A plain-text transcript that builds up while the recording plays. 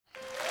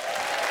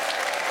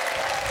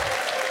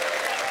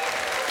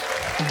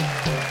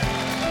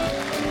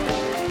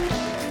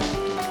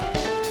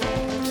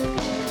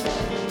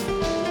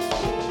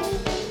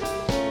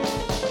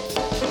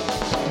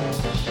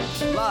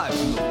Live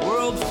from the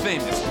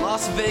world-famous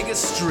Las Vegas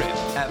Strip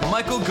at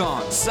Michael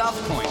Gaughan's South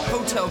Point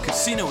Hotel,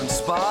 Casino, and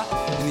Spa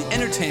in the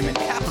entertainment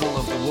capital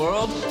of the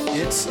world,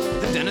 it's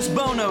The Dennis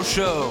Bono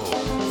Show,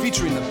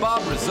 featuring the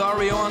Bob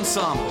Rosario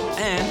Ensemble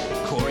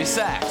and Corrie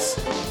Sachs.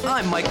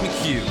 I'm Mike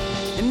McHugh.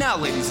 And now,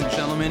 ladies and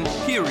gentlemen,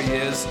 here he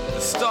is, the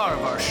star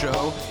of our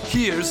show.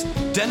 Here's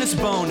Dennis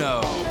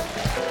Bono.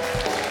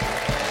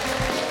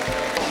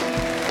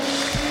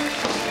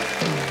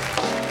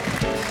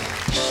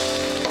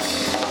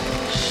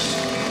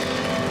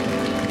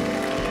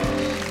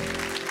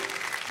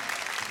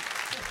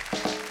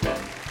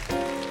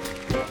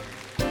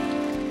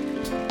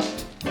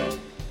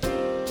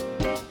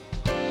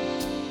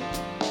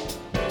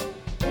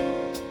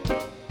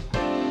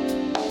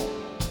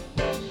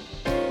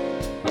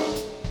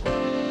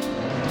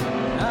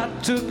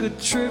 Took a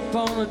trip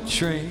on a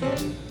train.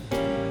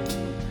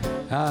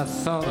 I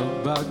thought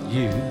about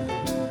you.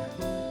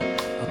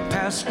 I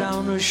passed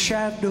down a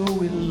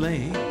shadowy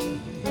lane.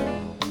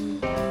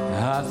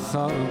 I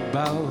thought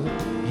about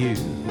you.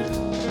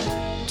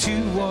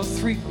 2 or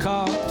 3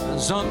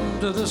 cars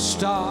under the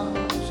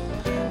stars,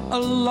 a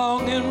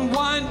long and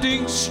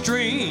winding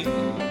stream,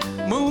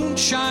 moon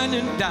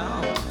shining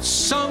down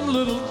some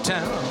little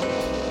town,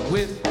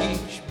 with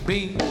each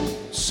beam,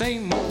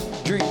 same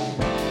old dream.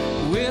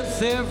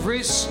 With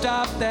every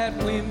stop that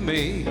we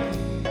made,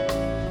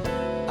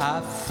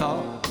 I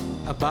thought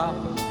about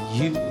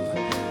you.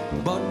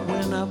 But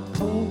when I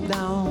pulled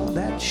down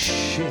that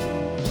shade,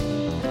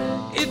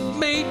 it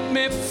made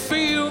me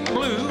feel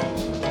blue.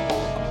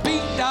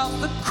 Beat out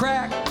the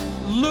crack,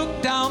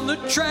 looked down the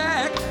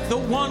track, the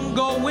one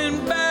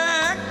going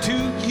back to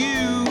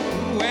you.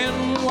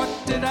 And what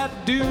did I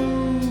do?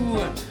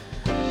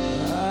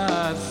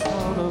 I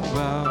thought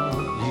about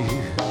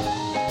you.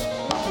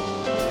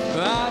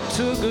 I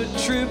took a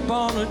trip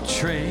on a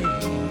train.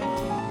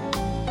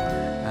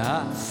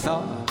 I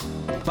thought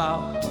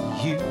about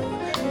you.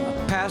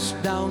 I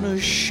passed down a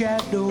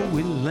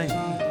shadowy lane.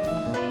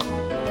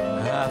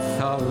 I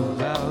thought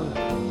about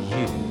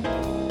you.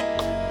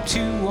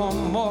 2 or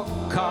more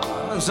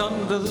cars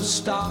under the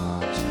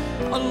stars,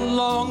 a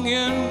long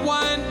and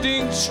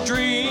winding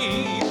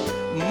stream,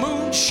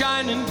 moon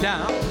shining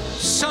down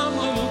some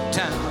little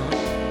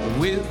town,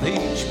 with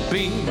each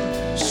beam,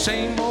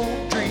 same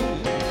old dream.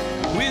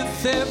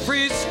 With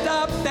every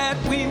stop that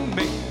we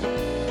made,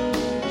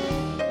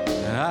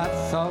 I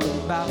thought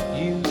about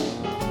you.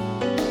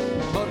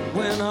 But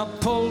when I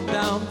pulled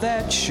down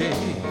that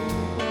shade,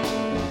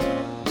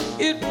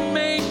 it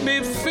made me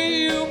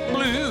feel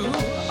blue.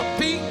 I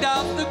peeked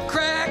out the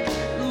crack,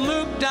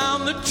 looked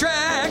down the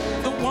track,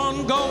 the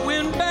one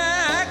going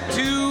back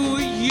to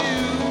you.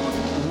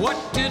 What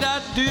did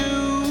I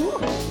do?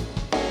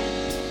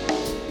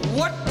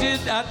 What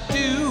did I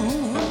do?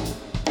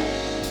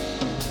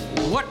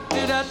 What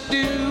did I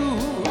do?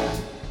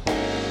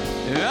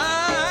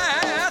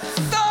 I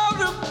thought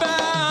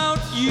about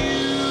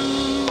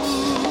you.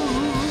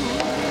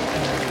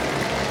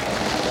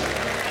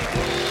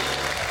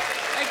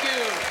 Thank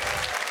you.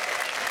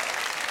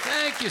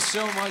 Thank you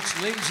so much,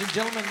 ladies and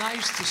gentlemen.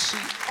 Nice to see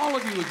all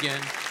of you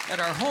again at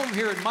our home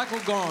here at Michael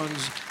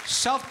Gaughan's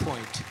South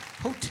Point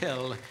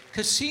Hotel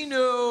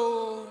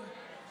Casino.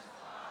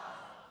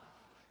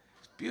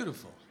 It's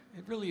beautiful.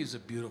 It really is a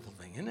beautiful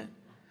thing, isn't it?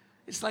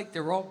 It's like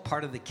they're all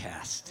part of the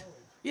cast.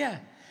 Yeah.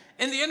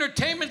 In the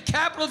entertainment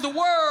capital of the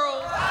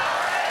world.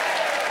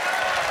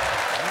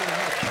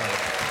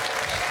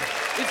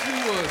 If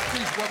you would,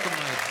 please welcome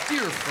my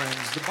dear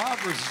friends, the Bob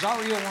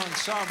Rosario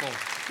Ensemble,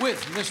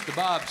 with Mr.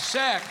 Bob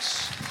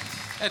Sachs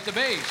at the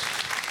bass,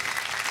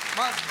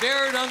 Mark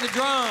Baird on the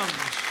drums,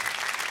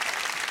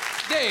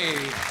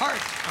 Dave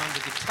Hart on the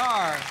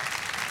guitar,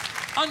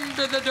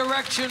 under the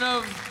direction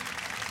of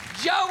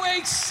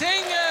Joey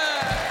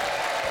Singer.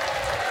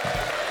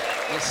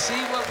 You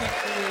see what we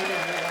created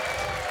here?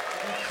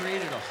 We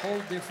created a whole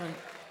different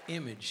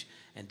image.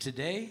 And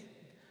today,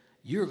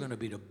 you're going to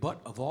be the butt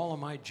of all of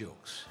my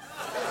jokes.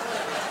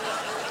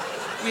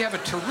 We have a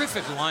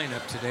terrific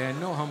lineup today. I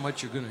know how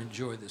much you're going to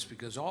enjoy this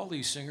because all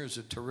these singers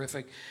are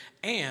terrific.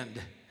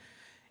 And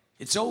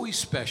it's always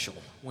special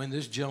when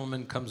this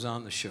gentleman comes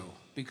on the show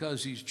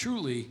because he's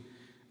truly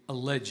a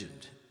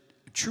legend,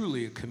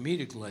 truly a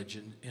comedic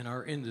legend in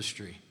our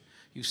industry.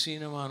 You've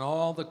seen him on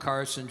all the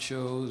Carson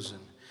shows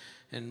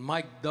and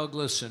Mike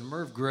Douglas and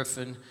Merv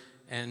Griffin,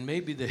 and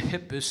maybe the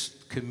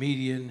hippest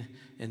comedian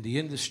in the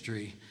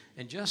industry,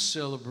 and just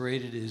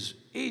celebrated his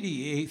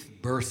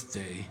 88th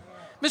birthday.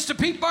 Mr.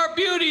 Pete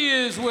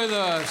Barbutti is with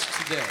us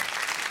today.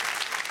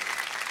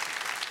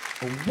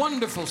 A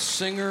wonderful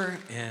singer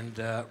and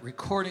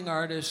recording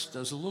artist,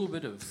 does a little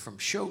bit of from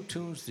show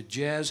tunes to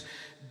jazz.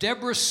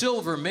 Deborah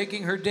Silver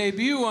making her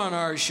debut on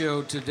our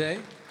show today.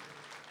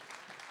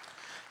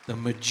 The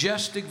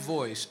majestic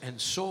voice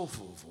and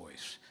soulful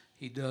voice.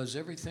 He does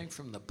everything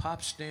from the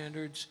pop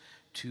standards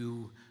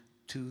to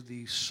to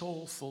the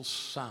soulful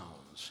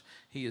sounds.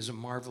 He is a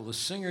marvelous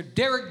singer.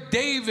 Derek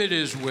David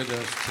is with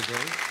us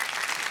today.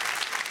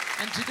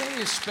 And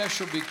today is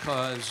special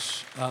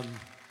because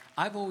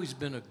I've always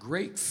been a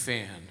great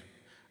fan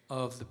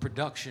of the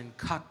production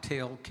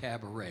Cocktail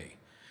Cabaret.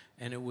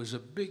 And it was a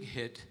big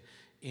hit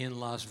in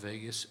Las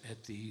Vegas at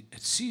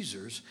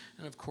Caesars,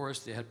 and of course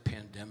they had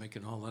pandemic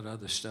and all that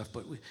other stuff.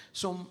 But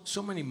so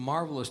many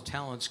marvelous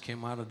talents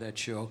came out of that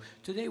show.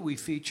 Today we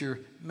feature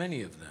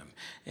many of them,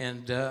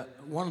 and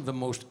one of the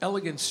most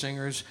elegant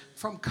singers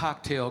from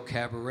Cocktail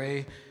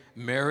Cabaret,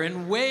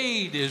 Maren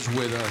Wade, is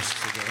with us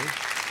today.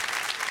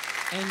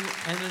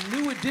 And a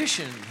new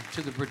addition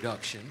to the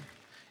production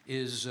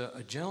is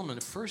a gentleman.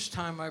 The first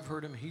time I've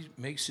heard him, he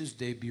makes his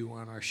debut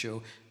on our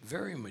show.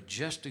 Very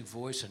majestic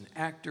voice, an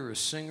actor, a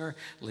singer.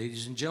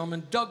 Ladies and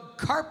gentlemen, Doug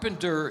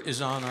Carpenter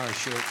is on our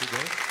show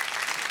today.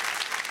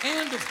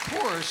 And of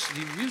course,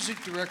 the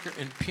music director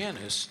and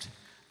pianist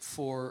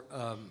for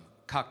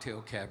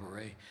Cocktail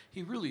Cabaret.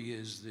 He really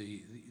is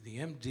the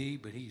MD,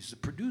 but he's the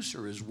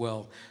producer as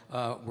well.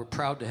 We're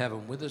proud to have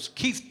him with us.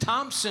 Kieth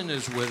Thompson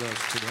is with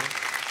us today.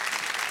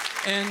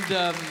 And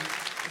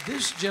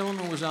this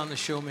gentleman was on the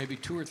show maybe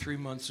 2 or 3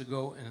 months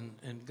ago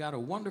and got a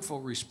wonderful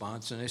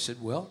response. And I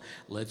said, well,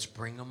 let's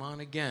bring him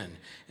on again.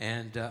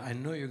 And I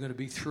know you're going to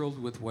be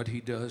thrilled with what he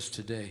does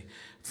today.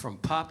 From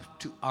pop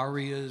to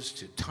arias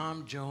to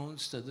Tom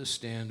Jones to the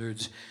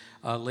standards.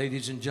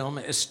 Ladies and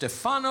gentlemen,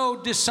 Estefano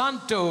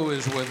DiSanto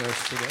is with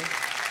us today.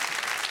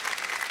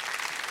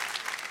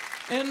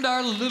 And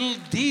our little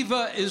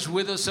diva is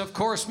with us, of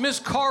course, Miss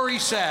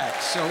Corries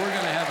Sachs. So we're going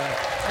to have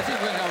I think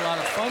we're going to have a lot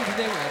of fun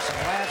today. We're going to have some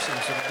laughs and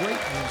some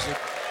great music.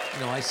 You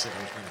know, I said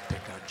I was going to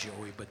pick on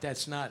Joey, but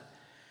that's not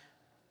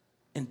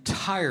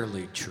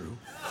entirely true.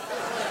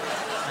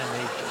 I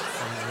made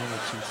fun of one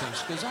or two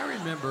things. Because I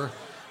remember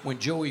when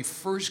Joey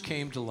first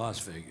came to Las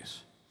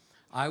Vegas,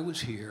 I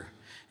was here,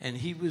 and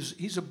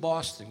he's a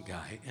Boston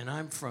guy, and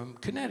I'm from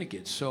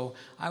Connecticut, so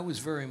I was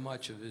very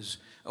much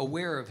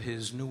aware of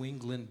his New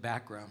England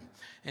background.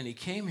 And he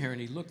came here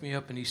and he looked me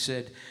up and he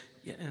said,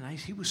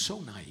 he was so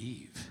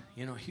naive.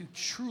 You know, he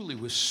truly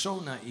was so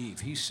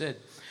naive. He said,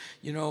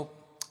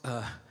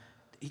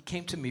 he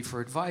came to me for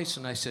advice,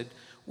 and I said,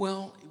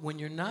 well, when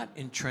you're not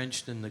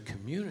entrenched in the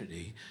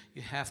community,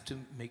 you have to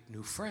make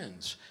new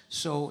friends.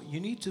 So you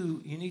need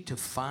to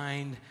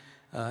find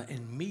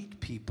and meet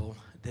people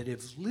that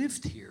have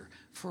lived here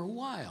for a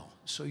while,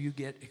 so you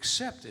get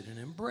accepted and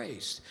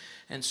embraced.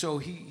 And so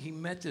he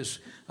met this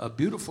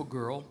beautiful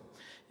girl,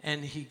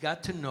 and he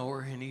got to know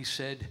her, and he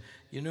said,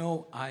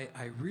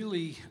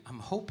 I'm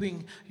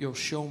hoping you'll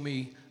show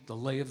me the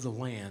lay of the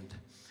land.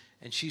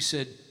 And she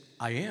said,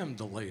 I am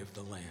the lay of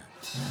the land.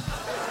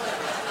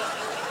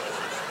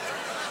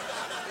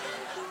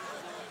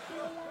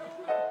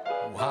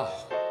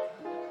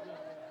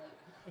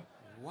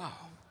 Wow.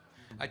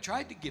 I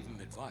tried to give him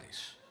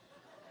advice.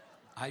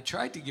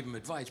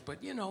 But,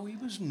 he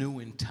was new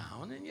in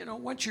town.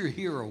 And, once you're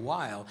here a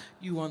while,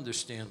 you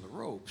understand the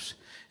ropes.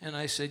 And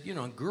I said,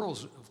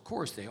 girls, of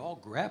course, they all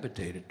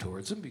gravitated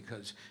towards him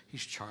because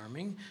he's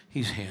charming,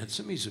 he's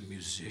handsome, he's a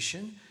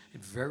musician,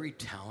 and very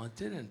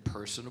talented and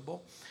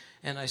personable.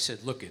 And I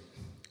said, look,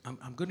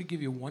 I'm going to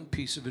give you one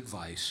piece of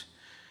advice.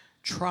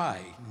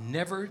 Try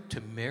never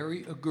to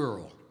marry a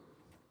girl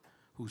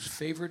whose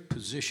favorite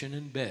position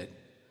in bed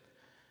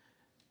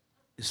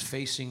is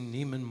facing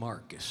Neiman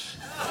Marcus.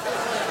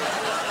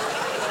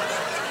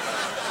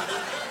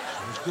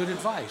 It was good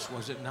advice,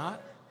 was it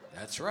not?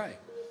 That's right.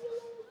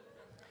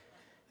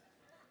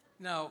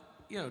 Now,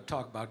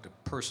 talk about the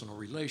personal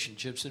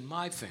relationships in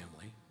my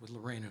family with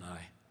Lorraine and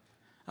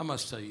I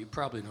must tell you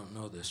probably don't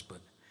know this, but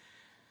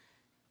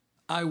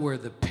I wear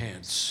the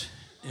pants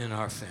in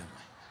our family.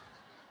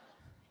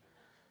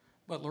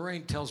 But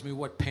Lorraine tells me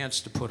what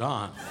pants to put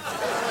on.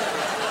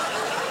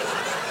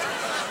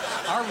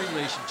 Our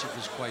relationship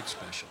is quite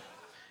special.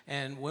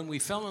 And when we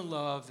fell in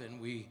love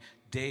and we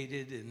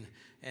dated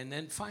and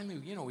then finally,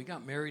 we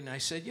got married, and I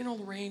said,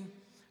 Lorraine,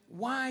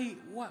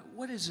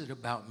 what is it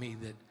about me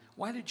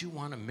why did you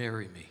want to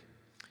marry me?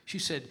 She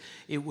said,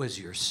 it was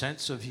your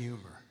sense of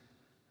humor.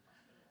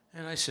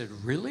 And I said,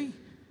 really?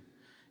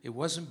 It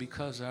wasn't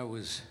because I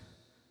was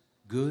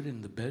good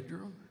in the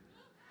bedroom?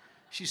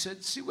 She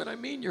said, see what I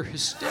mean? You're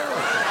hysterical.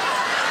 Great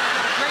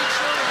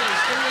show today.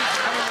 Stay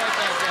coming right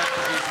back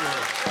after these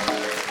words.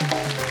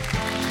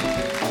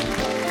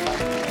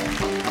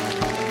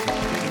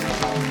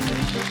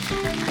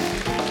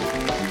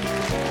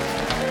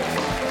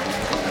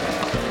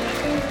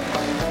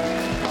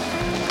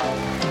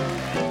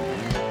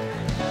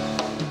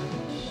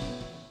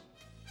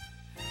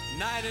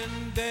 Night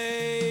and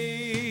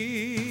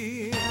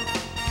day.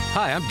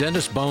 Hi, I'm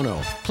Dennis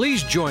Bono.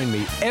 Please join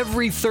me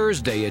every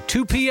Thursday at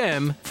 2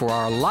 p.m. for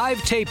our live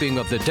taping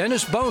of The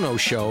Dennis Bono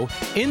Show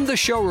in the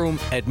showroom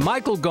at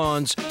Michael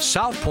Gaughan's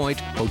South Point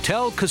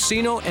Hotel,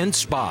 Casino, and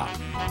Spa.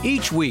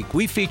 Each week,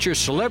 we feature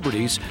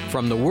celebrities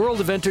from the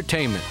world of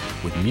entertainment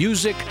with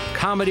music,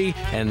 comedy,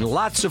 and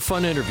lots of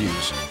fun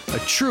interviews. A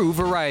true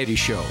variety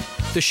show.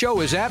 The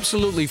show is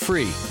absolutely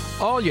free.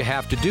 All you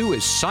have to do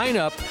is sign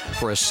up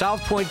for a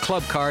South Point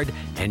Club card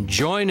and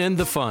join in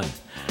the fun.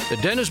 The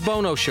Dennis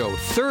Bono Show,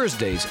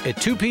 Thursdays at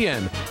 2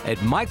 p.m.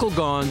 at Michael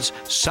Gaughan's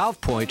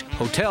South Point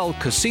Hotel,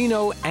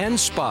 Casino, and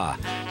Spa,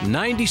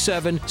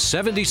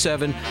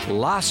 9777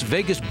 Las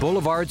Vegas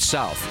Boulevard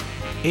South.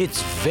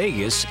 It's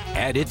Vegas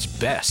at its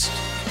best.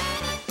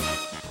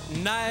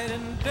 Night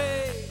and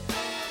day,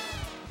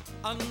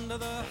 under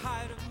the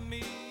height of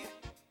me.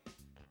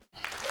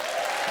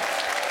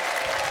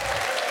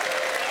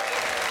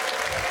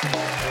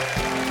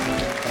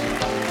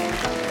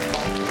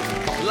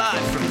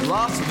 Live from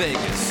Las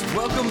Vegas,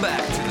 welcome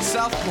back to the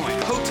South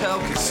Point Hotel,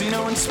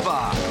 Casino, and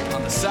Spa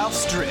on the South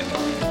Strip.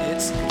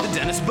 It's the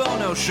Dennis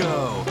Bono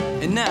Show.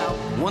 And now,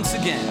 once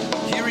again,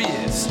 here he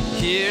is.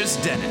 Here's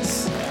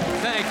Dennis.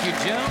 Thank you,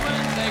 gentlemen.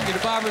 Thank you to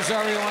Bob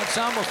Rosario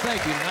Ensemble.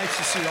 Thank you. Nice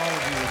to see all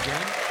of you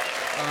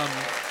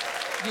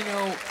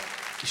again.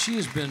 She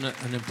has been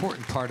an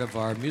important part of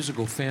our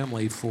musical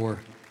family for,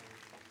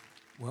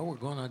 well, we're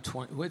going on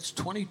it's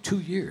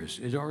 22 years.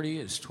 It already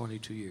is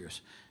 22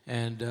 years.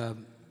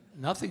 And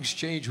nothing's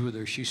changed with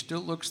her. She still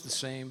looks the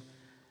same,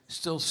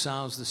 still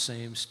sounds the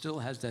same, still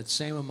has that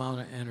same amount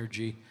of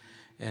energy.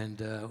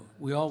 And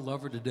we all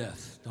love her to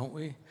death, don't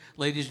we?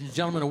 Ladies and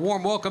gentlemen, a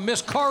warm welcome,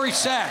 Miss Corries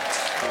Sachs.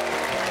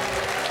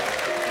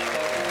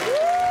 Woo!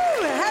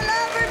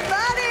 Hello,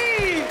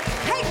 everybody!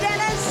 Hey,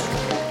 Dennis!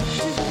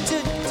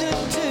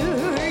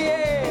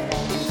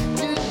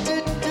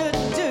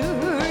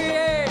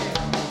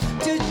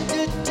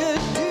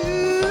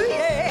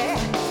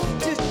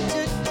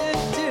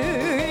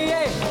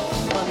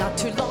 Well, not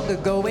too long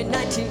ago in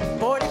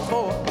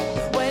 1944,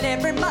 when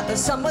every mother's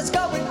son was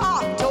going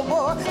off to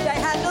war, they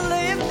had to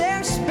live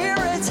their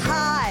spirits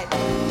high.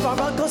 From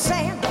Uncle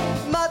Sam,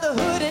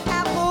 motherhood, and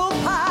apple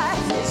pie.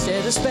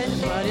 Instead of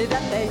spending money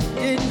that they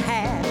didn't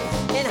have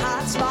in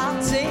hot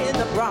spots in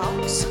the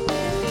Bronx,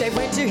 they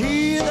went to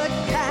hear the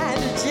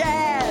kind of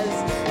jazz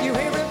you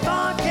hear in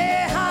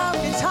funky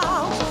honky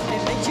tonks.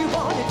 It makes you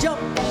want to jump,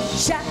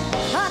 shout,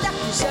 knock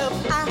yourself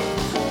out.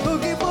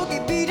 Boogie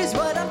woogie beat is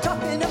what I'm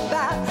talking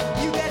about.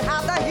 You can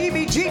have the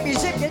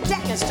heebie-jeebies if you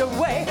danced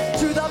away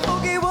to the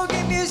boogie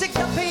woogie music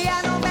the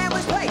piano man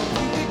was playing.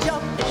 You could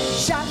jump,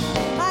 shout,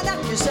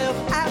 knock yourself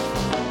out.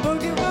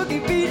 Boogie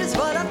woogie beat is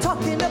what I'm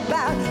talking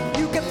about.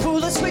 You can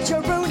pull a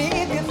switcheroonie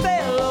if you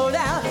fell low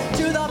down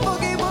to the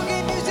boogie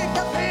woogie music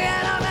the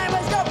piano man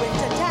was going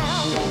to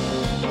town.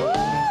 Woo!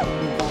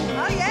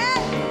 Oh yeah!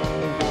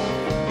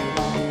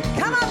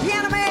 Come on,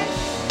 piano man!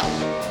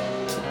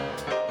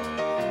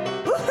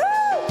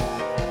 Woohoo!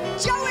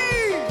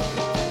 Joey!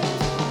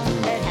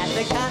 It had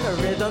the kind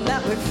of rhythm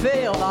that would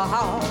fill the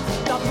hall.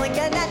 The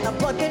blinking and the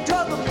plucking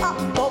drove them up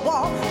the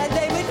wall, and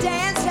they would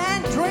dance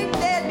and drink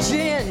their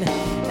gin.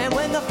 And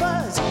when the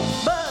buzz,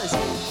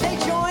 they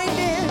joined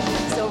in.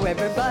 So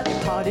everybody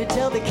partied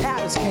till the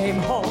cows came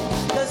home,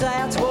 'cause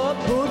that's what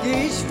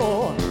boogie's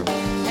for.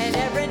 And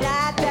every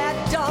night that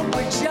dump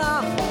would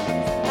jump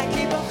and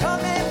keep them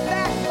coming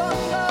back for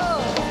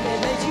more. It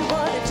made you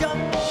want to jump,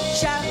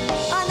 shout,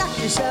 knock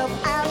yourself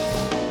out.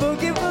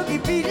 Boogie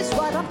woogie beat is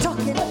what I'm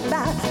talking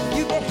about.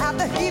 You can have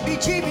the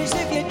heebie-jeebies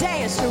if you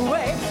danced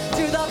away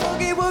to the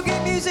boogie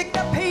woogie music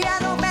the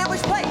piano man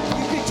was playing.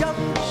 You could jump,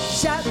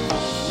 shout,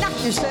 knock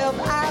yourself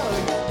out.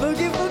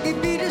 Boogie woogie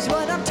beat is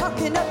what I'm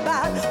talking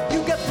about.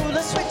 You can pull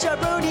a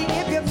switcheroonie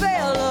if you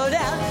fell low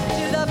down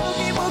to the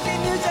boogie woogie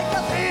music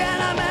the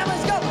piano man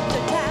was going to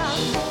town.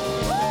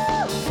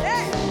 Woo!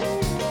 Yeah!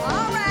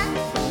 All right.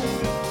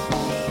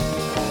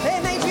 It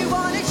made you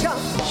want to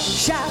jump,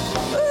 shout,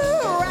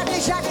 ooh, rocky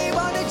shacky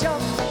want to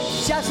jump.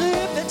 Shout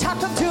if the top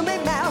come to me,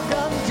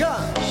 Malcolm,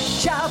 jump.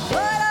 Shout,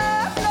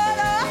 flutter,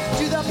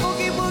 to the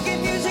boogie woogie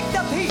music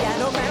the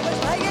piano man was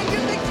playing.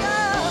 You can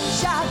jump,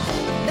 shout,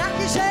 knock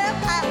yourself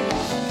out.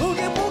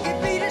 Boogie woogie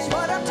beat is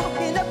what I'm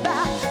talking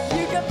about.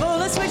 You can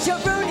pull a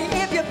switcheroonie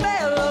if you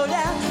fell low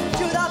down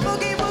to the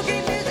boogie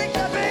woogie music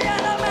the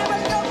piano man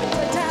was going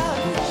to town.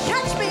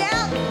 Catch me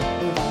out.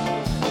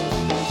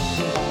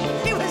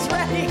 He was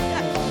ready.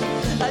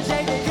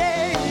 Shake it,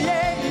 yeah,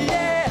 yeah,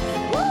 yeah.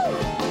 Woo!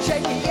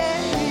 Shake it, yeah,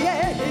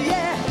 yeah,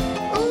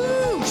 yeah.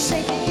 Ooh,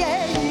 shake it,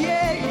 yeah,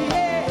 yeah,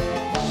 yeah.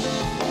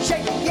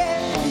 Shake it, yeah,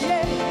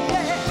 yeah,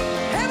 yeah.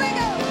 Here we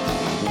go.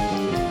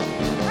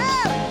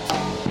 Oh.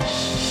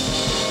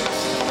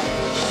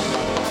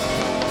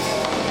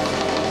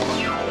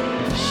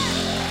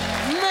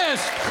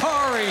 Miss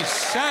Corries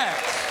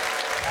Sachs.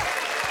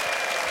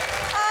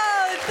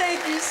 Oh, thank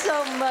you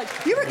so much.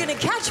 You were going to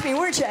catch me,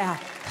 weren't you, Al?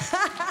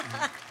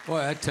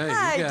 Boy, I tell you,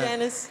 Hi, you got,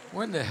 Dennis.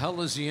 when the hell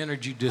does the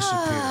energy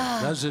disappear?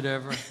 Does it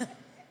ever?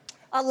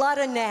 A lot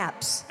of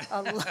naps.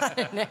 A lot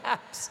of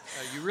naps.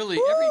 You really,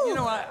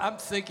 I'm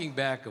thinking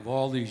back of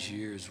all these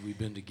years we've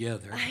been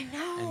together. I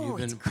know, And you've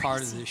been it's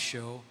part of crazy. this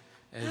show,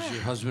 as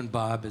your husband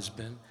Bob has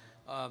been.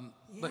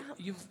 But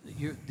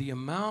the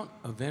amount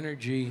of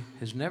energy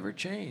has never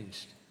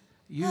changed.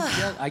 You're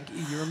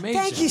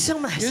amazing. Thank you so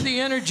much. You're the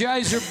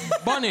Energizer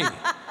Bunny.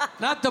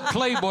 Not the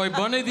Playboy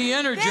Bunny, the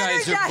Energizer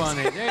Energizer.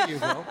 Bunny. There you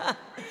go.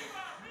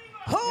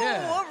 Oh,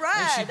 Yeah. all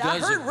right. And I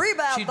heard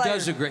Reba out She there.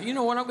 does a great. You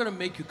know what? I'm going to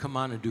make you come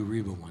on and do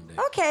Reba one day.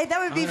 Okay, that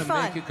would be I'm fun.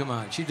 gonna make you come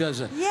on. She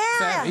does a.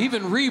 Yeah.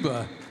 Even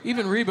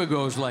Reba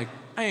goes like,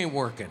 I ain't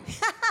working.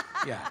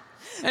 Yeah.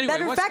 Anyway,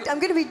 Matter of fact, I'm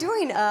going to be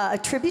doing a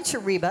tribute to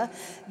Reba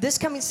this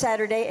coming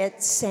Saturday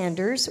at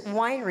Sanders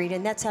Winery,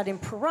 and that's out in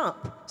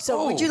Pahrump.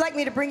 So would you like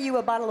me to bring you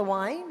a bottle of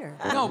wine? Or?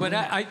 No, but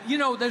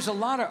there's a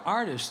lot of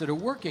artists that are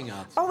working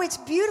out there. Oh, it's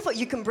beautiful.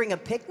 You can bring a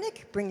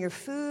picnic, bring your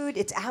food.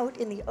 It's out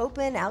in the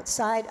open,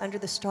 outside, under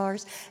the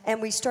stars.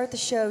 And we start the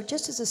show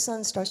just as the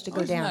sun starts to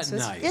go Isn't down. that So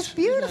nice? it's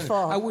beautiful.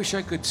 I wish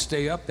I could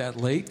stay up that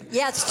late.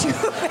 Yeah, it's true.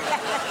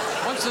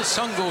 Once the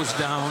sun goes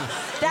down,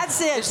 That's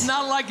it. it's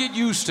not like it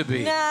used to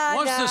be.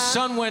 Once the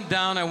sun went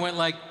down, I went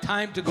like,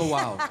 time to go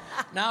out.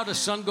 Now the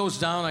sun goes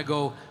down, I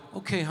go,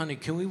 okay, honey,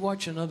 can we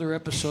watch another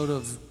episode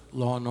of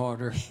Law and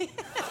Order?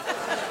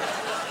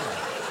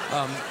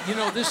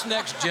 This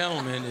next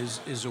gentleman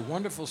is a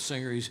wonderful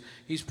singer.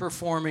 He's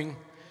performing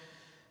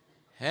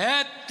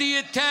at the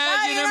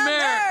Italian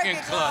American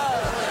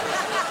Club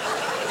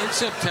in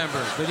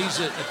September. But he's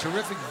a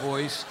terrific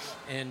voice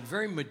and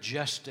very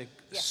majestic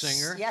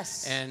singer.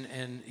 Yes.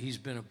 And he's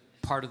been a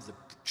part of the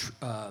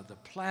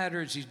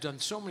Platters. He's done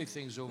so many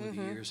things over the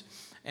years.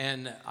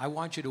 And I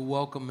want you to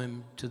welcome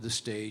him to the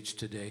stage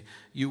today.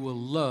 You will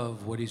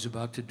love what he's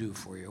about to do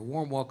for you. A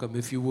warm welcome,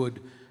 if you would,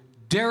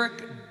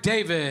 Derek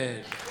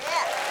David.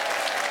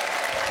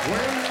 When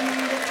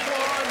the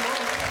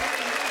twilight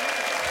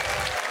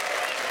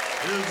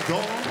is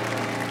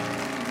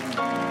gone,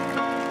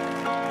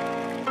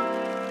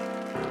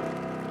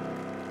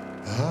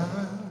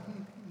 and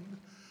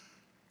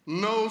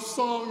no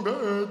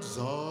songbirds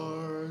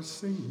are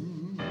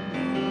singing,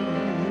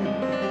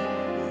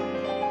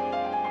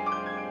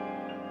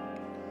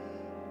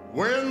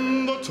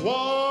 when the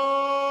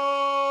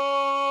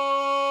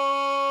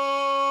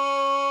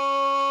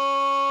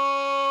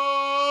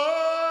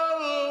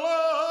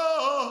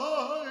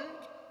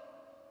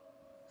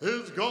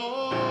is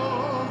gone,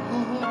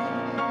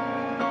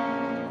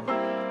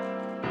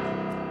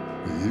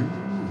 you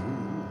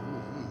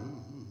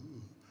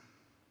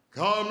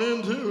come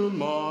into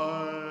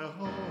my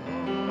heart,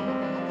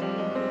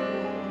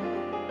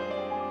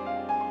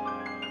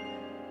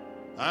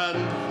 and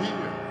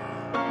here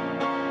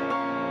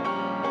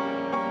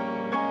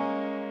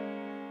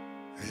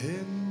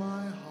in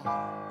my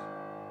heart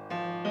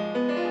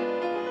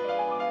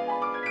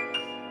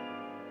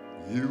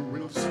you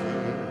will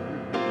stay.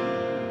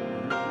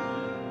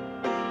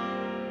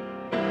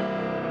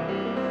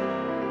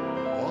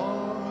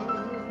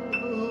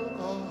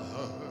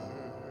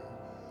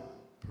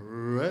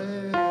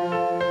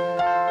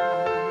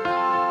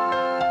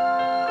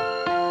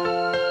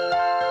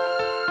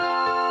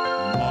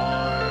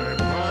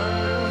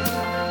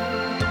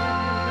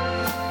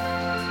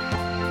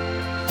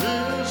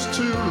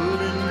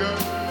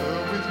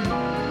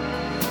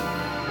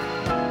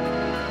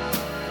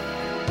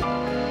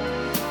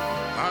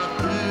 At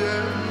the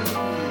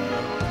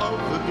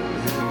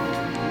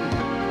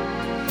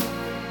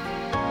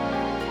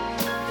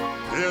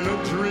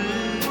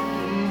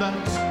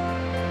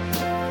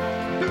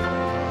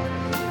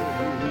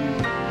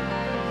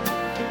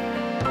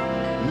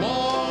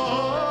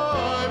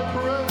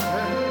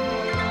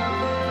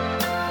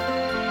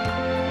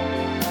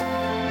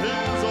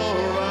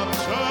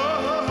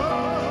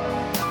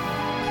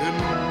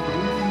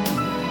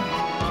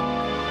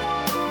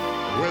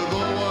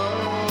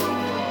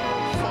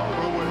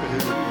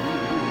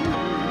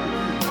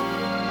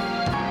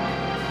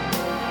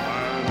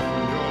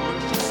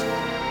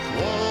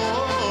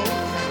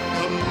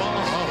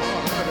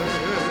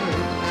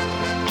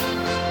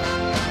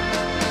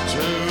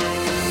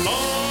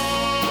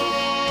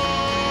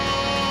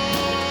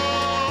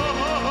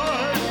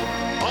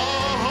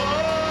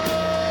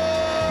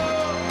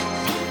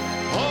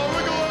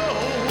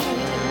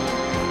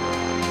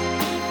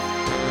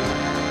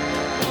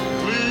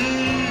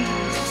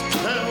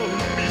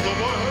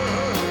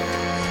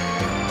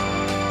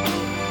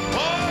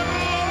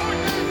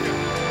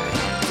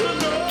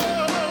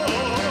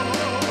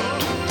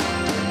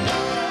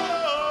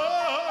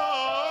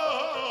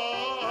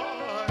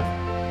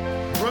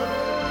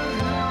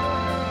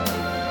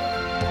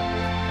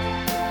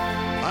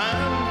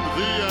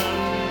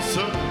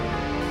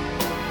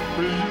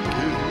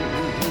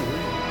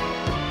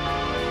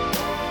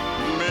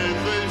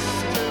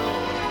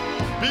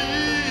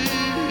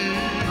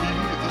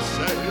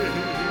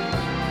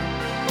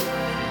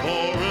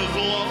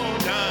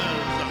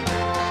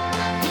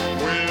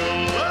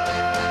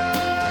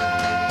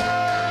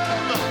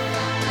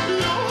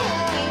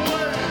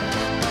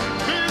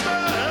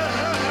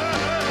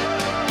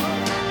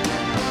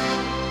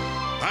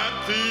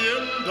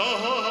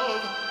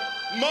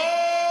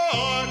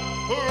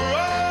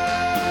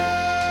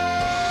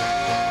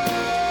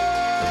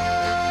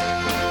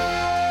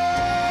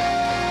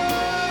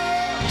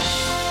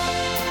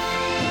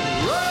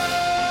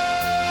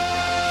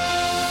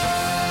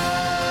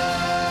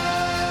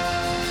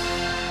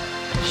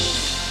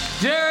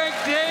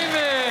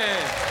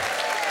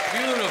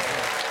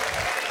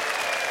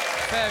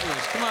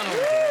Fabulous. Come on over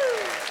here.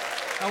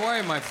 How are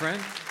you, my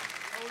friend?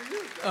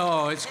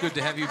 Oh, it's good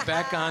to have you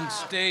back on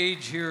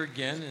stage here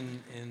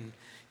again. And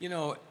you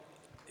know,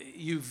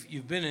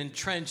 you've been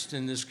entrenched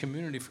in this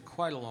community for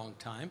quite a long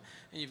time,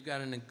 and you've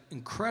got an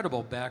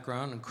incredible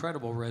background,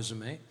 incredible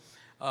resume.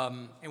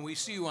 And we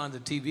see you on the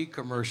TV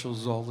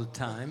commercials all the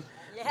time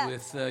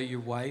with your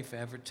wife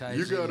advertising.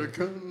 You gotta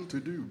come to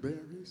do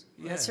berries.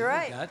 Yeah, That's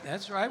right.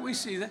 That's right. We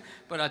see that.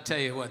 But I tell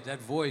you what, that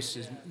voice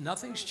is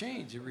nothing's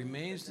changed. It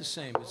remains the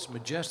same. It's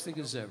majestic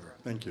as ever.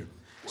 Thank you.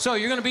 So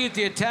you're going to be at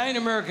the Italian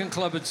American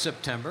Club in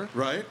September.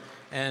 Right?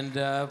 And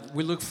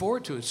we look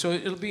forward to it. So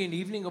it'll be an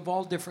evening of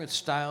all different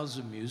styles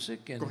of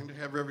music. And I'm going to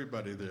have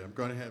everybody there. I'm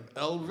going to have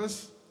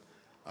Elvis.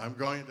 I'm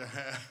going to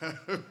have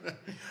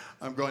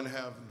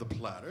the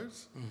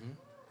Platters. I'm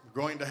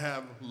going to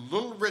have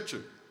Little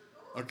Richard.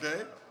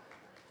 Okay?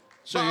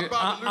 so you're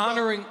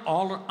honoring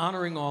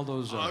all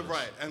those All artists.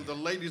 right, and the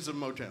ladies of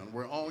Motown.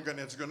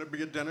 It's going to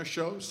be a dinner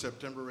show,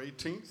 September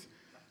 18th,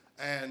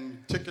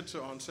 and tickets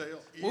are on sale.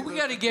 Well, we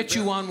got to get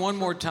you on one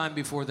more time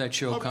before that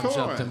show comes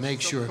up to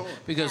make sure,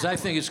 because I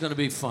think it's going to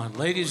be fun.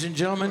 Ladies and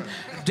gentlemen,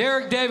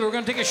 Derek David, we're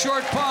going to take a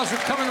short pause. We're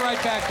coming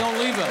right back. Don't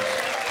leave us.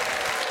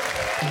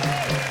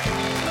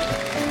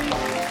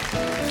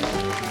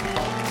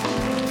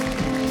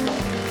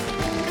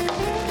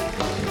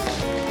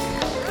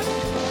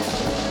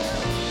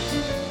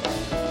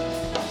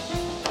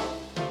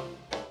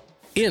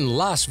 In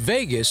Las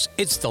Vegas,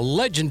 it's the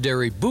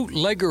legendary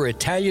Bootlegger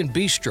Italian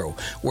Bistro,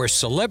 where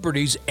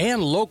celebrities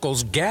and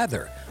locals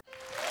gather.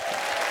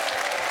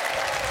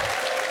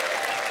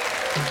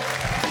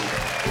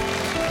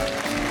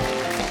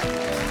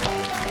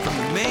 From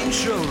the main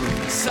showroom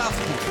at South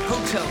Point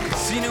Hotel,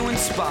 Casino, and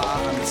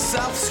Spa on the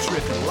South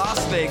Strip in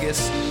Las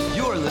Vegas,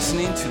 you're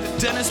listening to The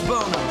Dennis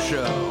Bono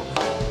Show.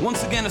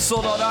 Once again, a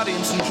sold-out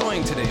audience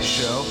enjoying today's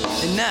show.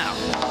 And now,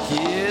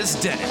 here's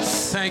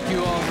Dennis. Thank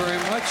you all very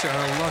much,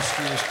 our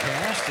illustrious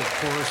cast, of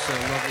course,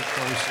 lovely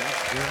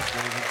Corries, Derek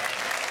David.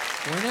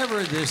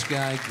 Whenever this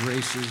guy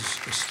graces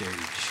a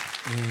stage,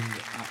 and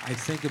I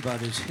think about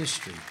his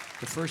history,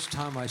 the first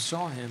time I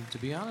saw him, to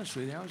be honest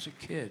with you, I was a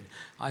kid.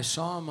 I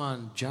saw him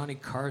on Johnny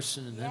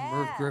Carson and then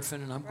Merv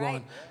Griffin, and I'm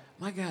going,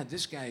 my God,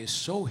 this guy is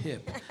so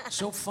hip,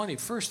 so funny.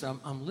 First,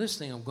 I'm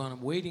listening,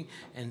 I'm waiting,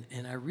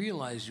 and I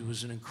realized he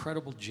was an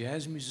incredible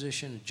jazz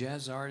musician, a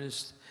jazz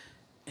artist,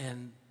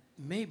 and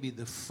maybe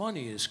the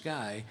funniest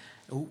guy.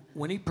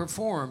 When he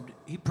performed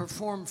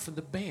for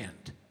the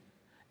band.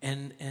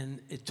 And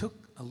it took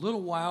a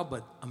little while,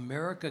 but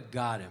America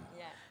got him.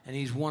 Yeah. And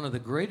he's one of the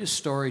greatest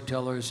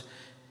storytellers,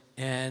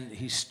 and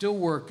he's still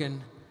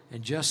working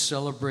and just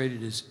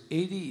celebrated his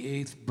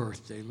 88th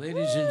birthday.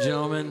 Ladies and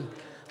gentlemen,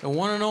 the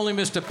one and only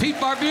Mr. Pete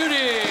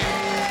Barbutti.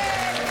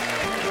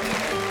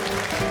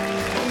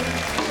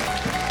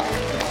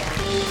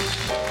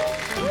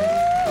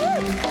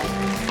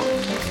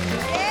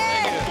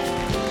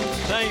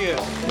 Thank you.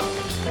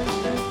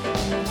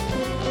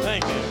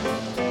 Thank you.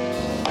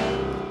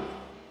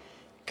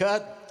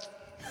 Cut.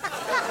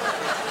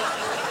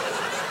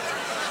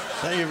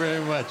 Thank you very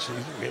much.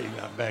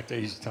 Back there,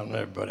 he's telling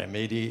everybody I'm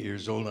 88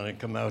 years old and I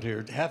come out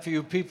here. Half of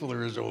you people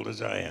are as old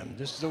as I am.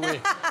 This is the way,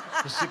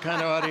 this is the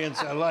kind of audience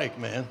I like,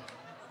 man.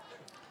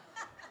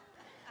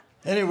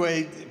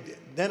 Anyway,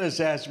 Dennis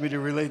asked me to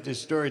relate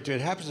this story to you.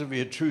 It happens to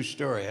be a true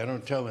story. I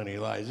don't tell any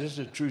lies. This is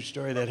a true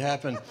story that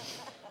happened.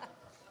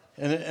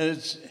 And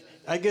it's,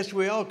 I guess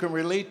we all can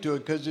relate to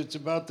it because it's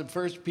about the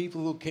first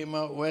people who came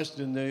out west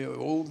in the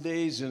old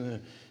days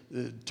in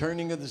the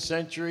turning of the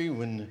century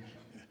when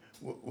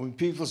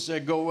people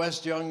said, "Go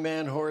west, young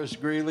man," Horace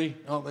Greeley,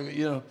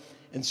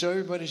 and so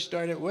everybody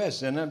started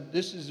west. And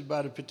this is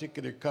about a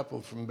particular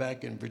couple from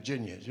back in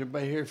Virginia. Is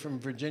everybody here from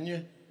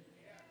Virginia?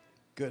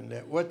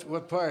 Good.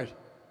 What part?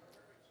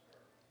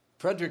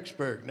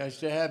 Fredericksburg. Nice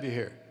to have you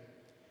here.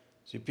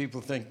 See,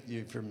 people think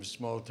you're from a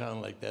small town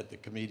like that, the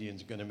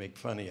comedian's going to make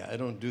fun of you. I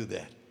don't do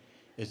that.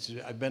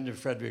 I've been to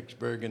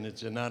Fredericksburg, and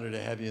it's an honor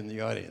to have you in the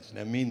audience, and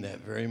I mean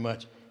that very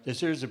much. This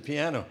here's a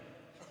piano.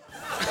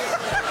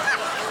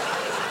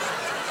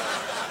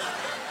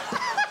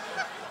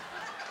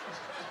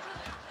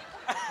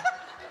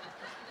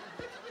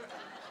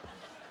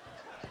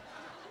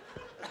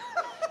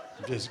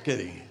 I'm just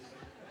kidding.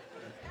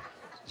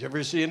 Did you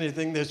ever see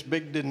anything this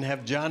big didn't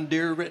have John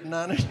Deere written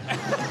on it?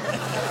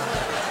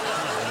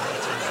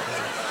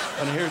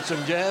 Want to hear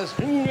some jazz?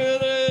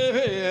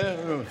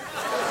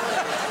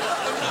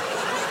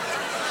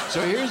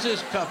 So here's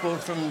this couple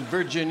from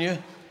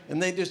Virginia,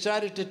 and they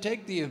decided to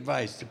take the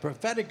advice, the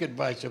prophetic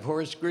advice of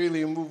Horace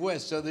Greeley, and move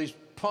west. So they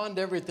pawned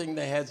everything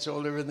they had,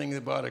 sold everything they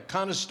bought, a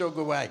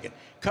Conestoga wagon,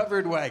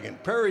 covered wagon,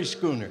 prairie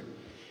schooner,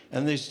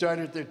 and they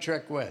started their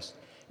trek west.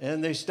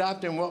 And they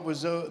stopped in what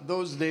was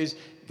those days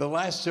the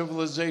last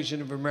civilization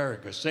of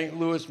America, St.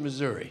 Louis,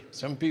 Missouri.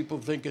 Some people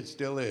think it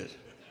still is.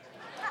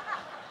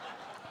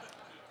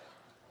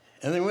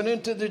 And they went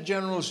into the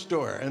general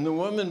store, and the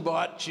woman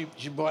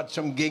she bought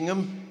some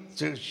gingham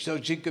so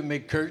she could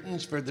make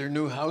curtains for their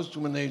new house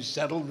when they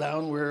settled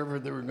down, wherever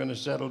they were going to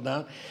settle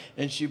down.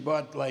 And she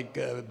bought like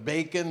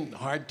bacon,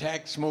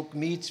 hardtack, smoked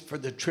meats for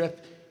the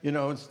trip, you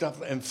know, and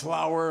stuff, and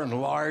flour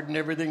and lard and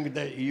everything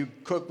that you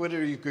cook with it,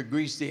 or you could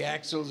grease the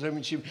axles. I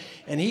mean,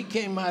 and he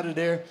came out of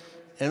there,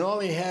 and all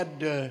he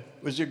had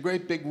was a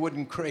great big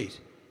wooden crate.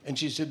 And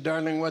she said,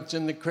 "Darling, what's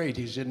in the crate?"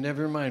 He said,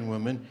 "Never mind,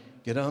 woman.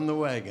 Get on the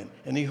wagon."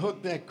 And he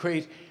hooked that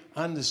crate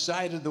on the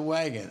side of the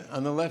wagon,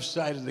 on the left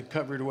side of the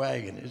covered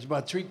wagon. It's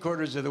about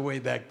 3/4 of the way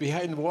back,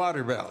 behind the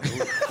water barrel. There's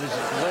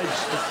a ledge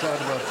sticks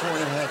out about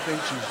 4.5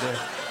 inches there.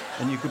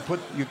 And you could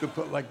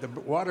put like the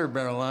water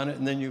barrel on it,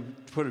 and then you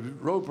put a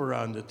rope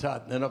around the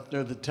top. And then up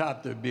near the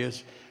top, there'd be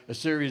a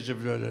series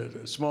of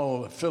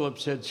small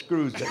Phillips head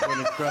screws that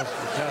went across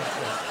the top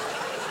there.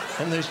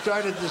 And they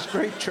started this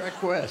great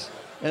trek west.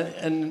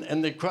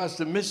 And they crossed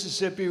the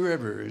Mississippi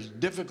River, as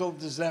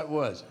difficult as that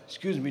was.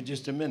 Excuse me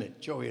just a minute.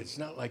 Joey, it's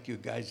not like you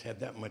guys have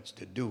that much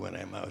to do when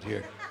I'm out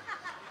here.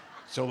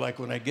 So like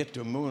when I get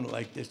to a moon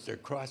like this, they're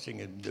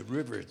crossing the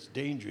river, it's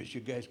dangerous. You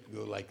guys could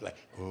go like,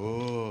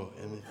 oh,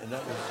 and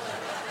that was...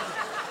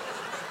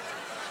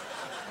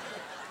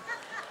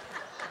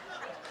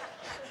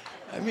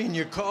 I mean,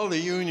 you call the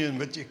union,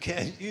 but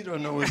you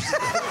don't know what's...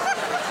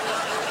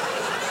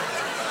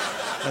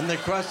 And they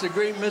crossed the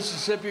great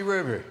Mississippi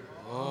River.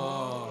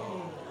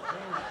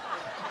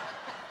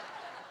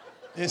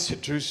 It's a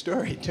true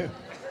story, too.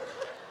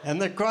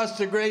 And they crossed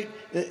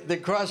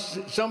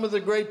some of the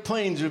great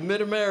plains of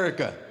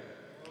mid-America.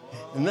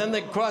 And then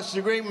they crossed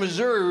the great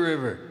Missouri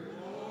River.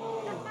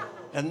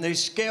 And they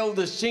scaled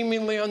the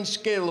seemingly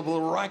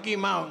unscalable Rocky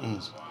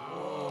Mountains.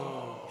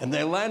 And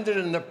they landed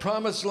in the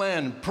promised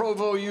land,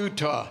 Provo,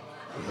 Utah.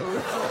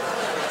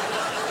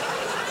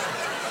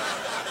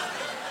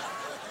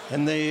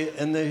 And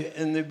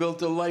they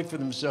built a life for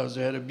themselves.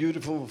 They had a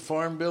beautiful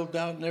farm built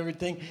out and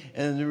everything,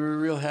 and they were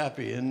real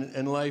happy,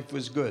 and life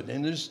was good.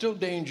 And there's still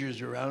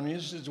dangers around.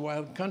 This is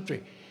wild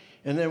country.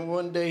 And then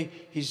one day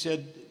he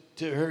said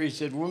to her, he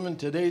said, "Woman,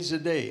 today's the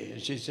day." And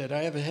she said,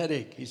 "I have a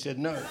headache." He said,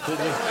 "No,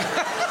 today."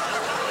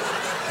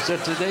 He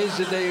said, "Today's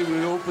the day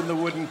we open the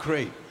wooden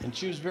crate." And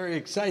she was very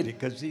excited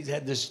because he's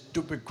had this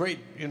stupid crate,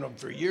 you know,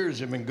 for years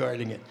he'd been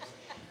guarding it.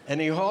 And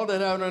he hauled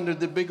it out under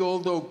the big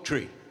old oak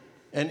tree.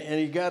 And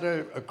he got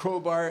a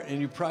crowbar,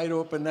 and he pried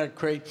open that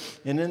crate.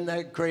 And in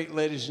that crate,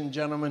 ladies and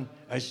gentlemen,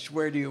 I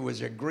swear to you,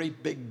 was a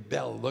great big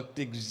bell. Looked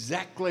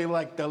exactly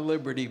like the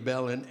Liberty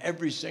Bell in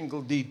every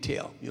single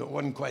detail. You know, it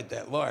wasn't quite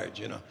that large,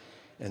 you know.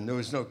 And there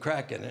was no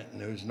crack in it, and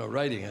there was no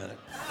writing on it.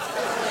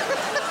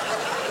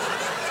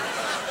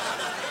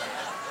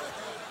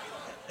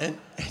 And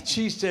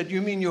she said,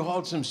 "You mean you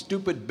hauled some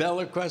stupid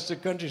bell across the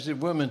country?" I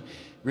said, "Woman,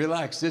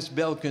 relax, this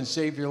bell can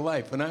save your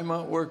life. When I'm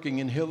out working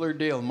in Hill or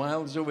Dale,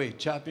 miles away,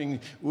 chopping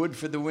wood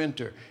for the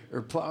winter,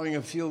 or plowing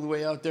a field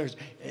way out there,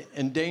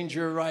 and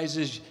danger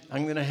arises,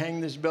 I'm going to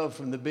hang this bell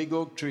from the big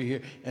oak tree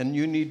here, and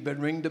you need but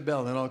ring the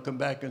bell, and I'll come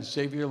back and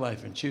save your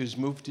life." And she was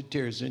moved to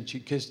tears, and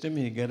she kissed him,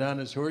 and he got on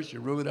his horse, he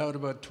rode out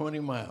about 20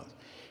 miles.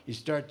 He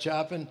started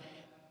chopping.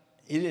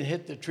 He didn't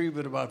hit the tree,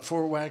 but about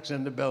 4 whacks,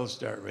 and the bells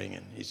start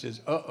ringing. He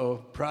says, "Uh-oh,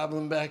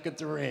 problem back at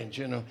the ranch,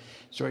 you know."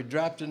 So he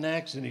dropped an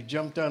axe, and he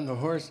jumped on the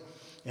horse,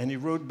 and he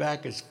rode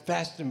back as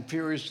fast and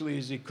furiously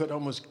as he could,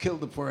 almost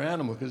killed the poor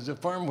animal, because the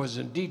farm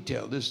wasn't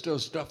detailed. There's still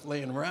stuff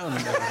laying around.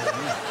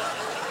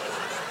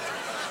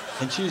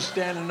 And she was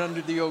standing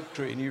under the oak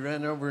tree, and he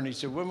ran over, and he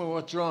said, "Woman,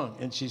 what's wrong?"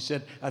 And she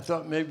said, "I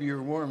thought maybe you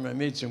were warm. I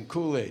made some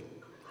Kool-Aid."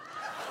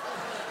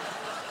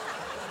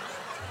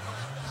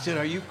 He said,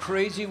 "Are you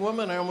crazy,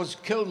 woman? I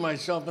almost killed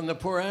myself and the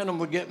poor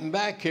animal getting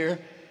back here.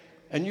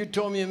 And you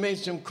told me you made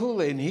some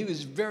Kool-Aid." And he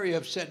was very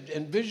upset,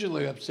 and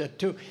visually upset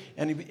too.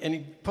 And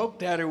he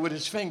poked at her with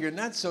his finger,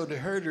 not so to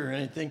hurt her or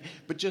anything,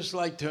 but just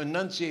like to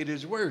enunciate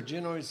his words.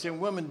 You know, he said,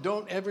 "Woman,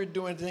 don't ever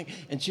do anything."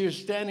 And she was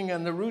standing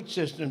on the root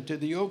system to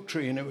the oak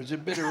tree, and it was a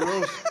bitter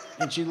roast.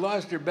 And she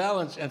lost her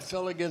balance and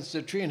fell against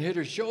the tree and hit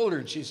her shoulder.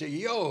 And she said,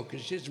 "Yo,"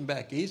 because she's from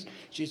back east.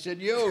 She said,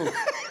 "Yo."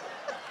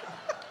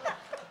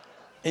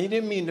 And he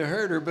didn't mean to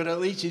hurt her, but at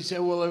least he said,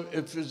 "Well,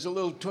 if there's a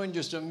little twinge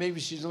or something, maybe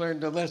she's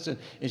learned a lesson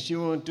and she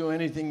won't do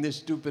anything this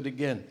stupid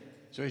again."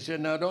 So he said,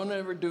 "Now don't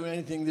ever do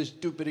anything this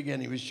stupid again."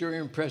 He was sure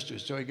impressed her.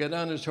 So he got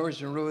on his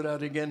horse and rode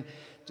out again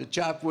to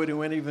chop wood and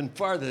went even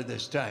farther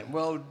this time.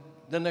 Well,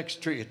 the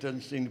next tree, it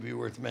doesn't seem to be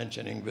worth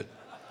mentioning, but...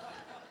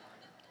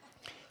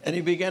 And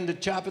he began to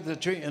chop at the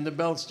tree, and the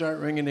bells start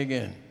ringing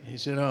again. He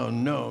said, "Oh,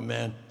 no,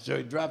 man." So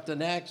he dropped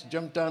an axe,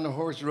 jumped on the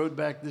horse, rode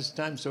back this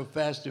time so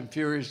fast and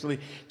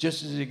furiously.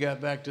 Just as he got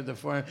back to the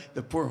farm,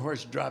 the poor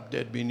horse dropped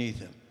dead beneath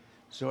him.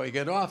 So he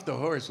got off the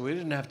horse. Well, he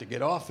didn't have to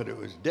get off it. It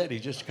was dead. He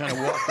just kind of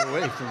walked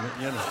away from it,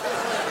 you know.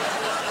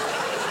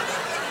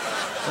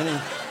 And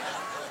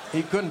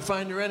he couldn't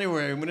find her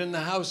anywhere. He went in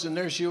the house, and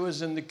there she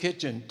was in the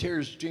kitchen,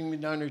 tears streaming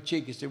down her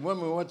cheek. He said,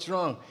 "Woman, what's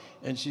wrong?"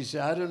 And she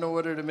said, "I don't know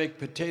whether to make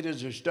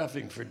potatoes or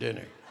stuffing for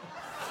dinner."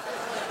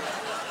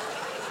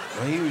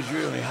 Well, he was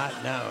really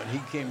hot now, and he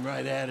came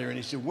right at her, and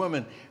he said,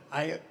 "Woman,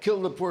 I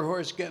killed the poor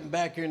horse getting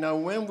back here. Now,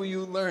 when will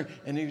you learn?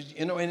 And he was,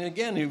 and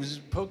again, he was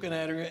poking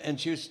at her, and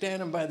she was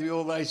standing by the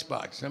old ice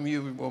box. Some of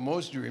you, well,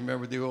 most of you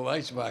remember the old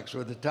ice box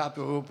where the top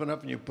would open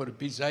up and you put a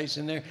piece of ice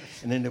in there,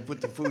 and then they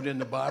put the food in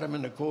the bottom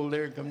and the cold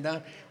air come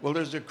down. Well,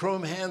 there's a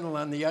chrome handle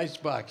on the ice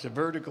box, a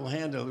vertical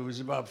handle. It was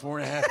about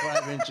 4.5,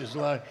 5 inches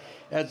long.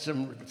 Had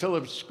some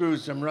Phillips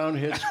screws, some round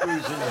head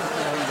screws along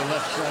the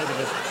left side of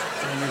it,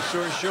 and her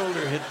sore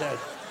shoulder hit that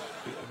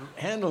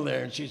handle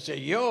there, and she'd say,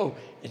 yo,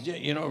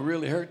 it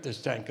really hurt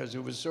this time because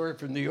it was sore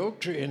from the oak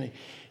tree. And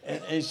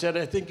he said,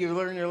 I think you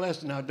learned your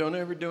lesson now. Don't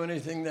ever do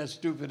anything that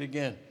stupid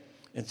again.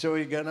 And so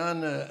he got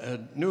on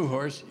a new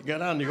horse. He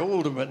got on the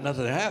old one, but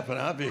nothing happened,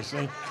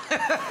 obviously.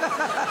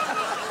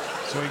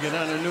 So he got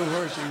on a new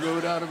horse. He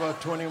rode out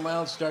about 20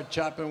 miles, start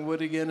chopping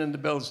wood again, and the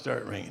bells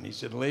start ringing. He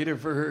said, later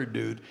for her,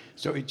 dude.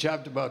 So he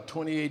chopped about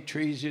 28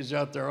 trees. He was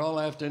out there all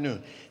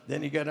afternoon.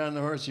 Then he got on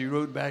the horse. He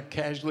rode back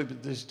casually,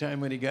 but this time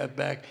when he got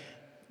back,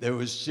 there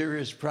was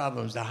serious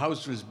problems. The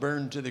house was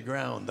burned to the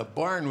ground. The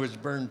barn was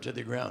burned to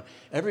the ground.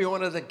 Every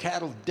one of the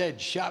cattle dead,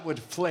 shot with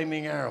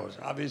flaming arrows.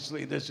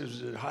 Obviously, this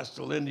was a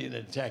hostile Indian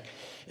attack.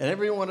 And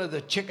every one of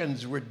the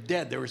chickens were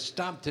dead. They were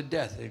stomped to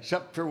death,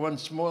 except for one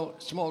small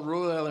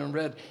Rhode Island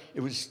red.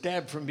 It was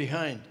stabbed from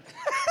behind.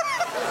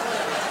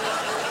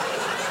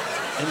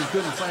 And he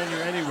couldn't find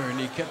her anywhere, and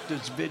he kept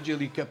his vigil.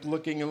 He kept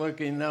looking and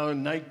looking. Now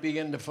night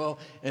began to fall,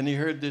 and he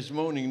heard this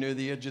moaning near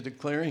the edge of the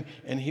clearing,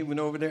 and he went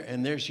over there,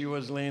 and there she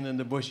was laying in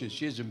the bushes.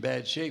 She's in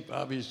bad shape.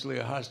 Obviously,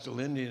 a hostile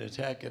Indian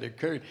attack had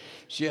occurred.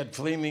 She had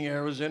flaming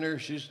arrows in her.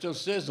 She's still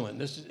sizzling.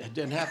 This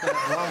didn't happen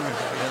long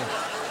ago.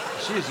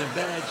 She's in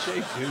bad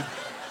shape, dude.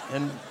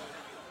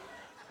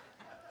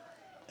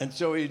 And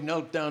so he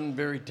knelt down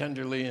very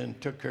tenderly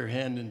and took her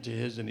hand into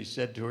his, and he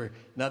said to her,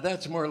 now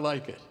that's more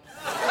like it.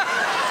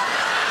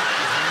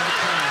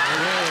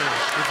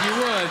 If you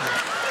would,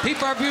 Pete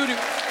Barbutti.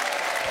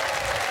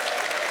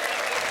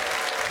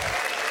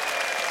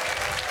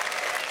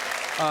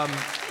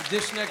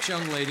 This next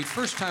young lady,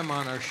 first time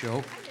on our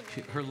show,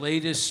 her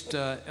latest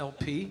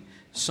LP,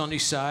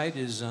 Sunnyside,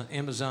 is an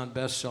Amazon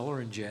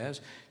bestseller in jazz.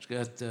 She's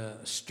got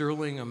a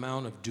sterling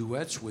amount of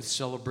duets with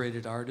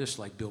celebrated artists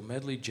like Bill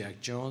Medley,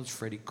 Jack Jones,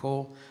 Freddie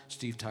Cole,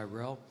 Steve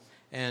Tyrell.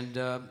 And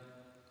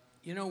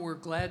we're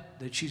glad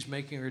that she's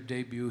making her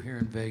debut here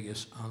in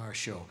Vegas on our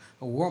show.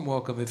 A warm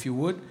welcome, if you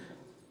would,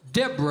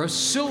 Deborah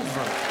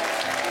Silver.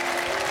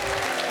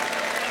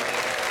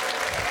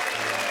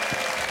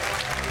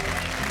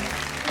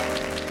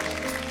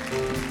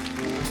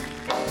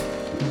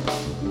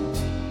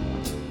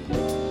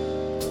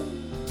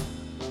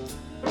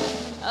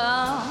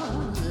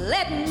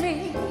 Let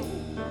me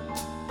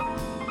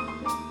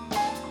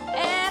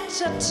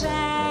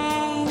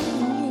entertain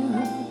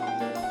you.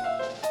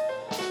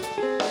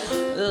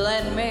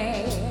 Let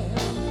me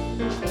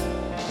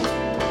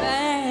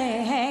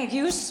make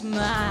you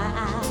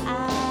smile.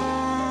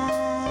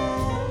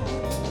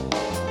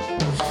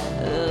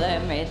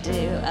 Let me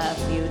do a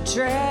few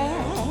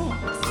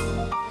tricks,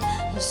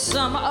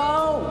 some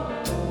old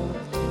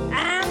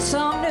and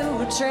some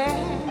new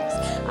tricks.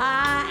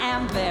 I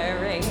am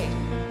very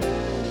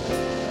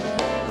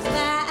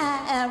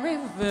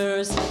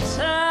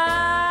versatile,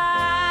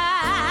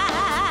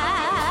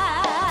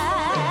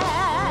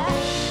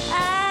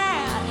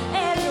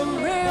 and you're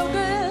real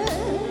good.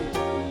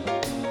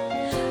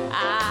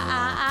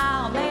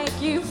 I'll make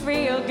you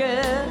feel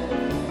good.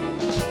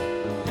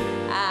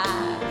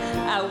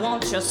 I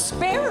want your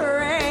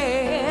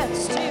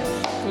spirits to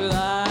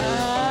fly.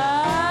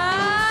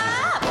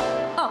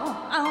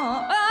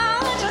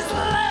 Just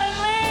let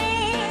me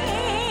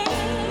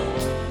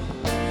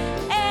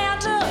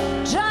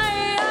entertain.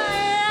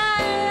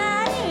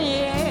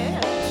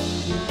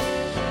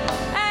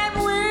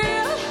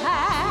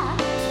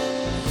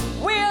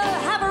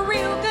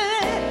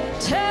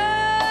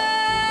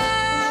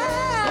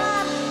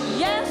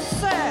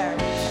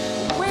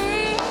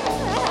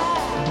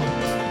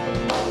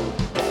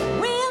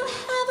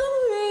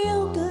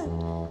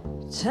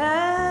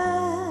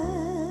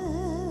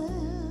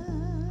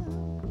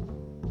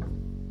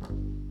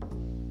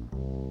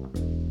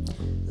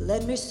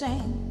 Let me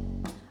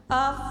sing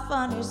a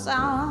funny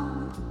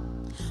song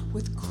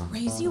with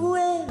crazy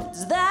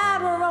words that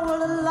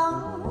roll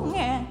along.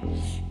 And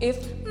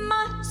if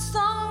my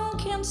song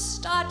can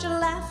start you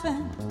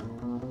laughing,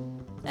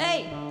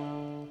 hey,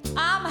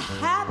 I'm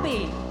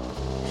happy.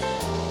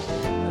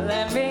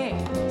 Let me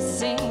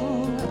sing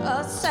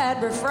a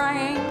sad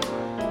refrain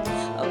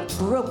of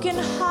broken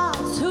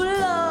hearts who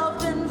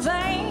loved in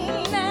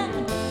vain.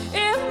 And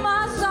if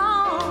my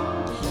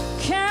song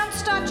can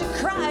start you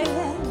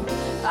crying,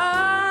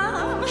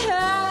 I'm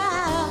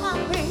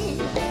happy.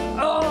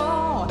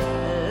 Oh,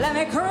 let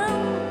me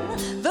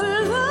croon the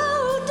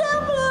low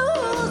down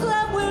blues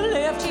that will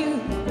lift you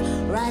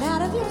right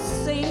out of your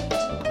seat.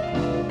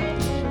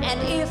 And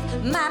if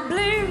my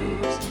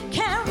blues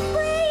can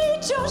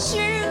reach your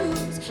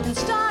shoes and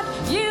start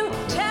you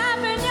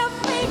tapping your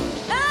feet,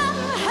 I'm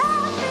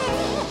happy.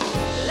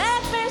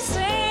 Let me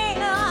sing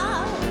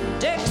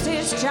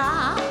Dixie's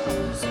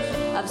chimes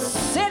of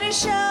city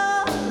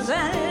shows hugs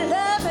and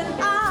loving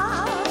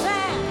arms.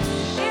 And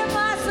if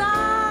my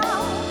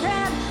song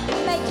can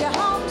make you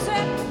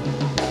homesick,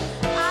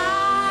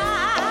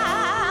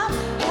 I'm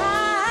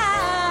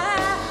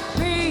happy.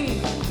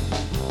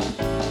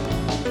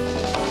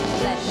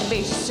 Let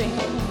me sing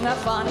a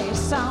funny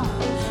song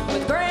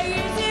with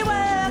crazy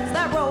words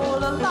that roll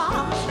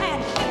along.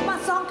 And if my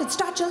song can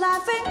start you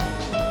laughing,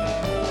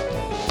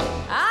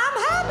 I'm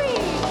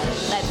happy.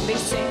 Let me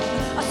sing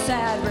a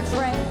sad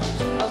refrain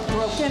of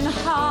broken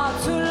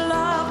hearts who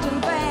loved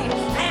in vain.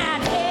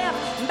 And if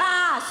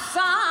my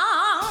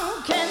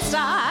song can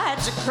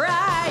start you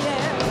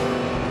crying,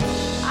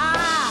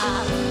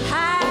 I'm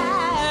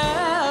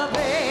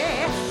happy.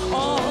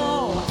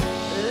 Oh,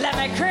 let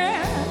me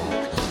cry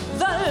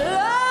the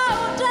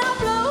low down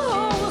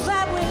blues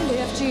that will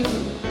lift you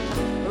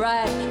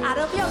right out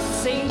of your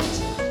seat.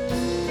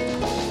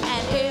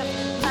 And if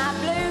my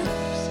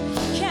blues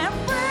can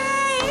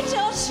break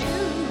your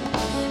shoe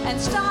and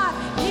start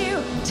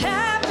you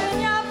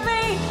tapping your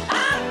feet,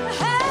 I'm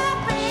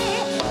happy.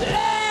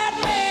 Let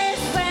me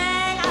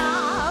sing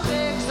a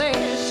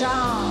Dixie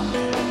song,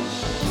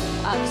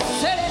 a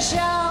city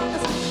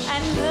songs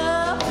and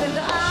loving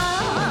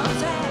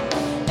arms.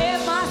 And if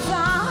my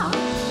song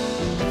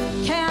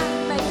can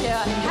make you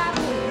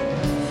happy,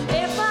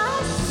 if my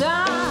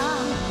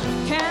song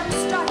can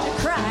start to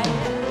cry,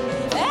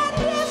 and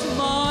if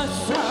my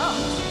song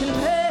can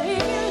make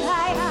you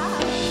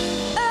laugh,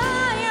 I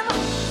am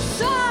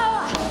so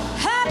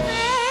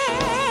happy.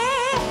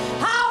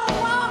 I'll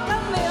walk a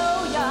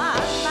million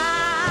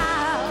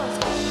miles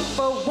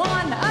for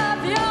one of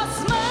your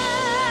smiles.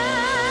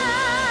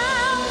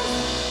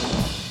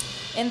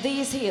 In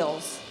these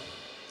heels,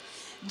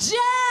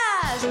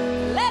 just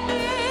let me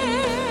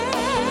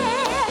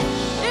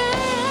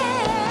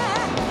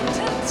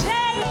to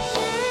take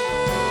you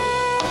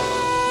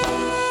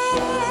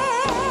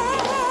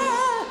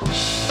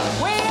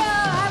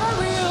we'll have a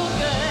real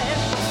good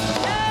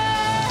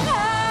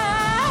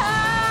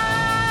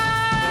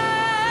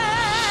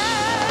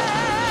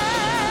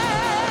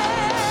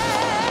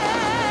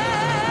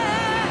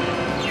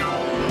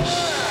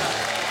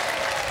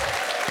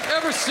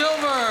Deborah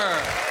Silver.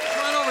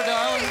 Come on over,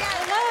 darling.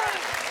 Hello.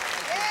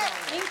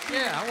 Thank you.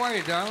 Yeah, how are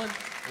you, darling?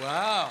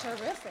 Wow.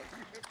 Terrific.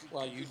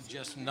 Well, you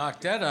just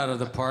knocked that out of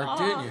the park,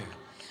 didn't you?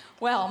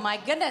 Well, my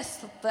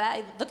goodness,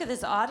 look at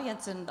this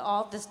audience and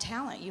all this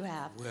talent you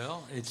have.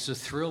 Well, it's a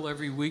thrill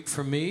every week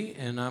for me,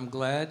 and I'm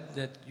glad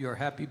that you're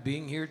happy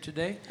being here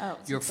today. Oh,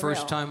 it's a your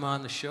first thrill. time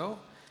on the show.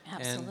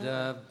 Absolutely.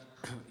 And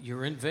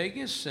you're in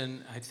Vegas,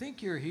 and I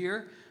think you're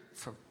here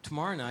for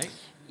tomorrow night,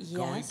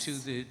 going Yes. to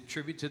the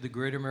tribute to the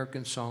Great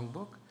American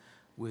Songbook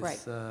with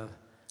Right.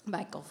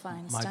 Michael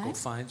Feinstein. Michael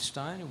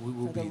Feinstein, and we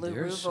will for the be Lou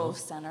there. Ruvo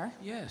Center.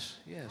 Yes,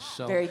 yes.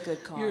 So Very good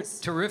You're cause.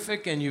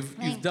 terrific, and you've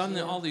Thank done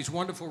you. all these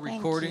wonderful Thank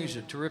recordings.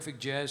 you. You're a terrific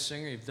jazz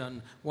singer. You've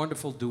done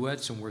wonderful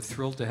duets, and we're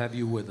thrilled to have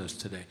you with us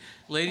today.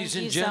 Ladies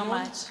Thank and you so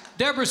gentlemen, much.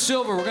 Deborah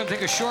Silver. We're going to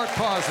take a short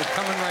pause. We're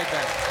coming right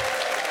back.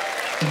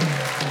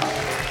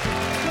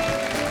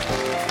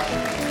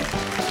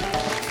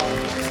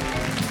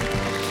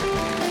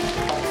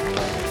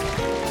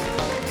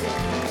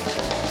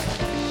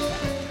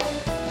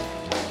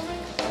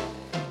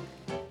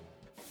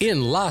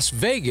 In Las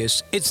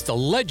Vegas, it's the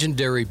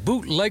legendary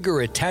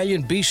Bootlegger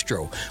Italian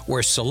Bistro,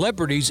 where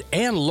celebrities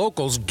and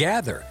locals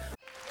gather.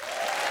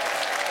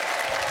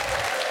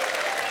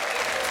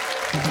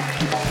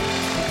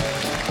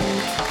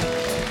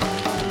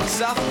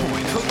 South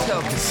Point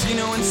Hotel,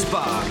 Casino, and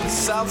Spa, the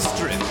South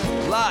Strip,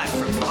 live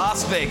from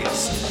Las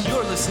Vegas.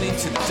 You're listening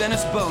to The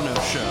Dennis Bono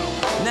Show.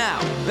 Now,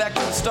 back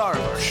to the star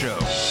of our show.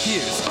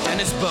 Here's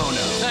Dennis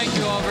Bono. Thank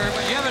you all very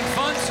much. You having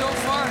fun so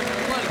far?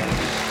 What a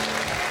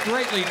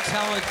greatly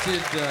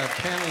talented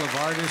panel of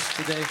artists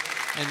today,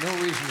 and no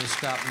reason to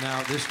stop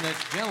now. This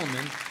next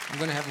gentleman, I'm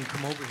going to have him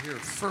come over here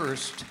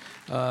first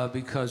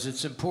because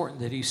it's important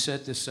that he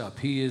set this up.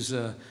 He is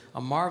a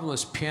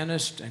marvelous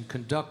pianist and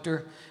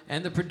conductor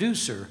and the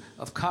producer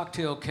of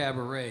Cocktail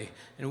Cabaret,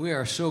 and we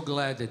are so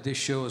glad that this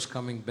show is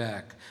coming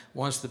back.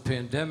 Once the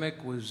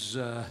pandemic was,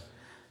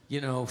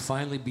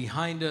 finally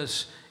behind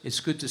us, it's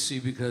good to see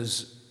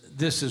because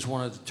this is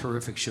one of the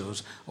terrific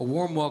shows. A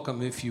warm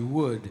welcome, if you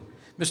would,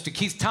 Mr.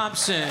 Kieth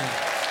Thompson.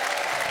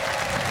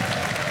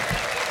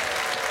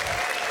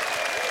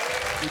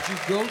 Would you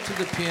go to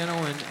the piano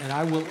and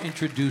I will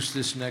introduce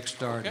this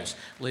next artist.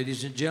 Okay.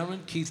 Ladies and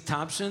gentlemen, Kieth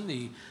Thompson,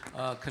 the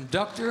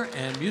conductor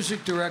and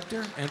music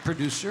director and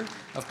producer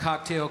of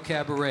Cocktail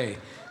Cabaret.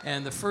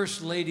 And the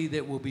first lady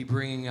that we'll be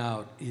bringing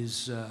out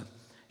is,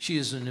 she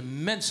is an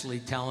immensely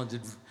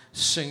talented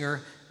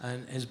singer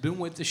and has been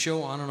with the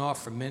show on and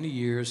off for many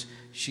years.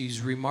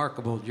 She's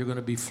remarkable. You're going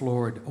to be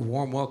floored. A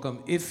warm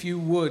welcome, if you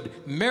would,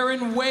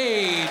 Maren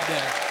Wade.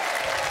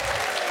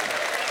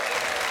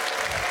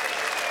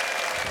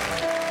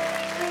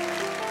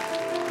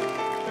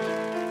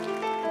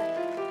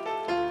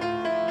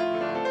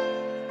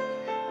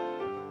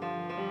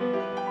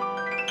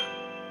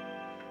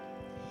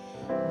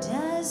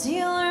 Does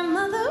your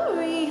mother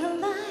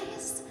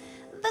realize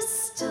the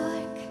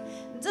stork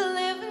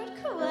delivered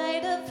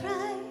quite a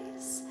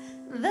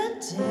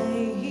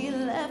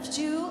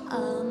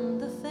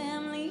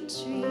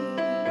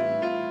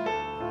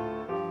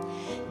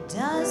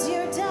Does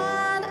your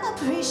dad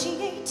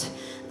appreciate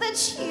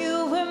that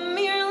you were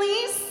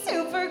merely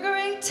super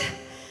great?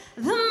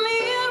 The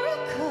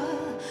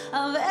miracle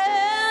of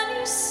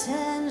any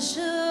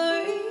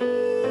century.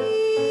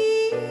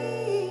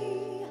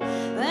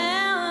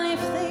 Well,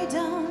 if they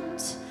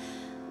don't,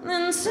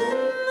 then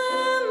send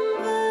them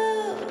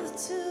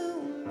both to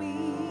me.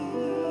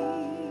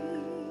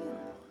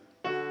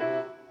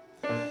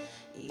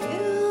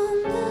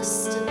 You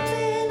must have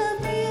been a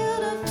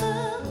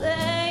beautiful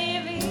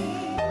baby.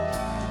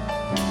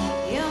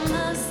 You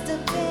must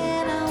have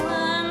been a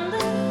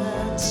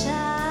wonderful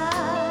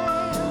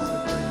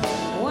child.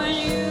 When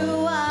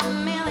you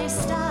merely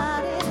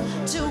started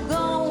to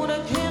go to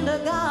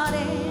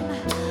kindergarten,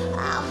 I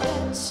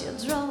bet you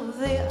drove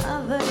the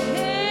other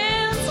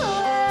kids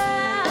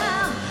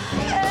wild.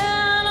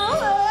 And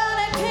when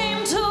it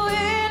came to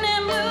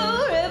winning blue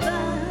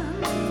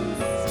ribbons,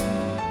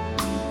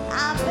 I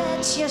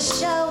bet you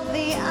showed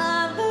the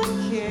other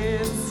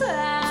kids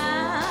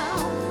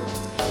how.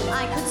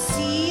 I could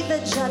see the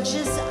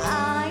judge's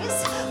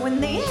eyes when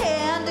they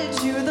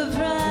handed you the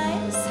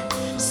prize.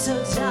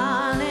 So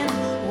darling,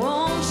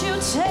 won't you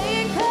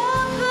take a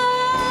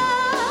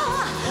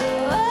bow?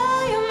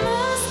 Oh, you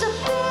must have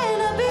been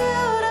a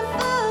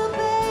beautiful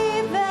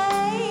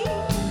baby.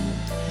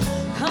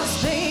 'Cause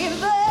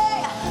baby,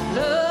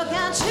 look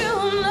at you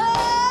now.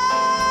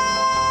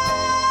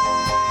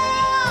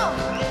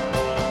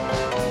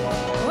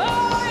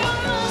 Oh, you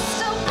must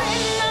have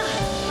been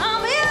a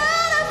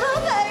beautiful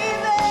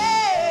baby.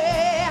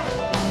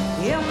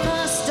 You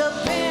must have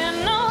been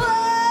a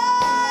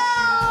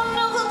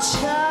wonderful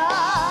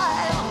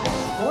child.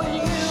 When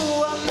you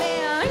were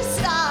merely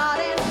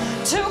starting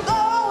to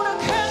go to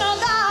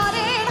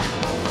kindergarten,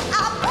 I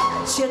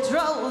bet you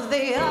drove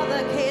the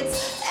other kids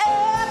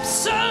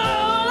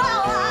absolutely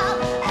wild.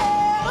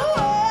 And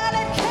when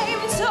it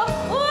came to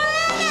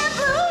winning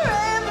blue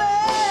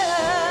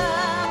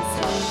ribbons,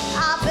 I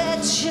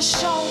bet you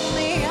showed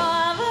the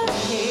other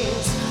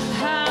kids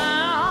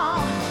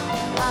how.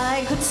 I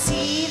could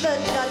see the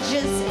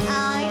judge's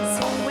eyes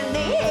when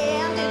they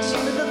handed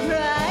you the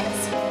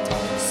prize.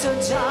 So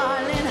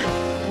darling,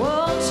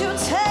 won't you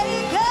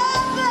take a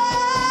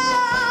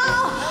bow?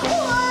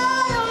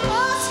 Well, you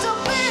must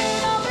have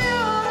been a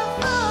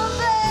beautiful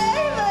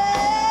baby.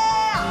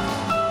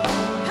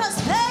 'Cause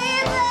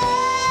baby,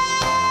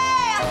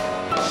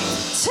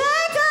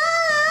 take a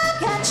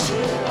look at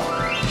you.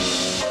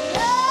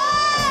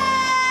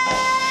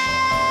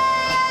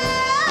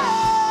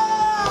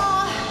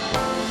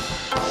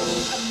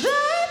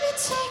 Baby,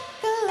 take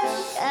a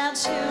look at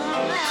you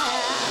now.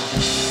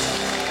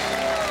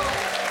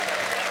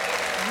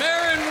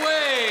 Maren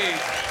Wade.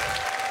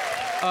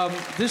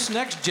 This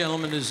next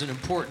gentleman is an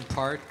important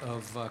part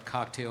of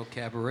Cocktail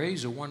Cabaret.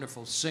 He's a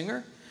wonderful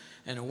singer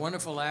and a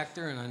wonderful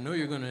actor, and I know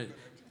the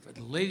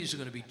ladies are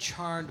going to be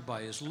charmed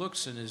by his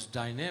looks and his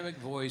dynamic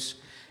voice,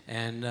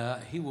 and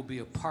he will be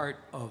a part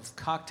of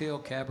Cocktail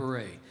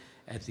Cabaret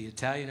at the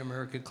Italian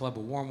American Club.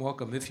 A warm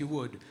welcome, if you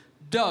would,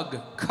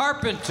 Doug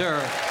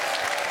Carpenter.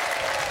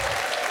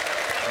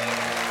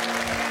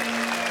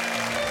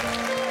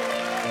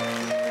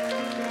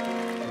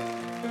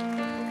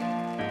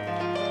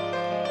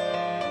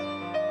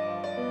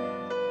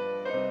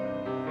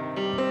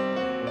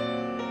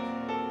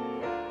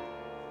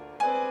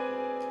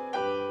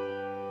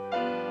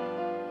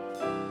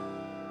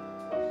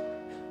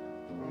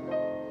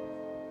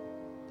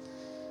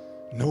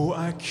 No,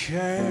 I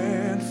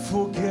can't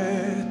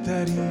forget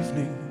that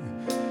evening,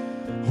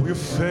 oh, your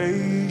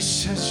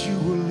face as you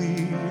were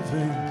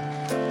leaving.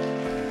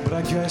 But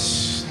I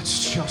guess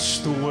that's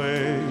just the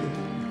way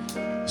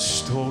the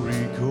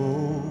story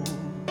goes.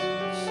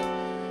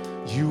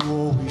 You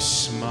always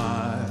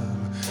smile,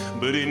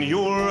 but in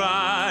your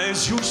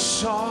eyes your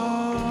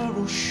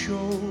sorrow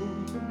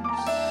shows.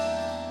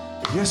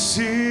 Yes,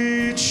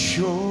 it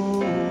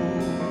shows.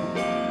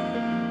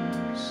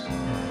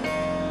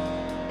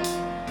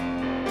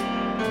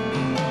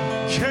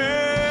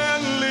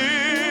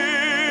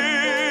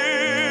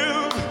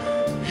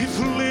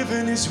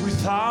 Is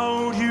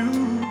without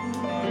you,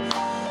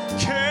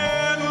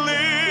 can't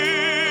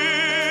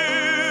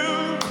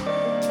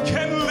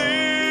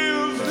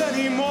live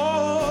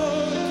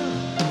anymore.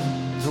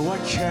 No, I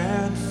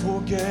can't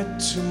forget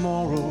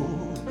tomorrow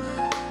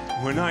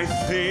when I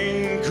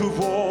think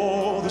of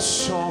all the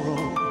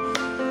sorrow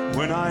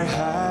when I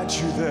had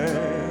you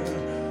there,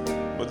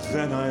 but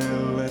then I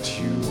let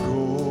you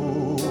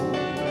go.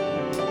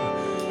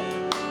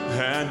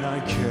 And I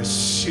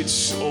guess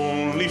it's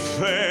only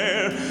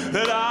fair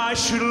that I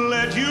should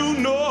let you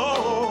know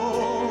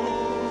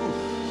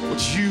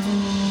what you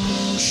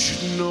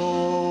should know.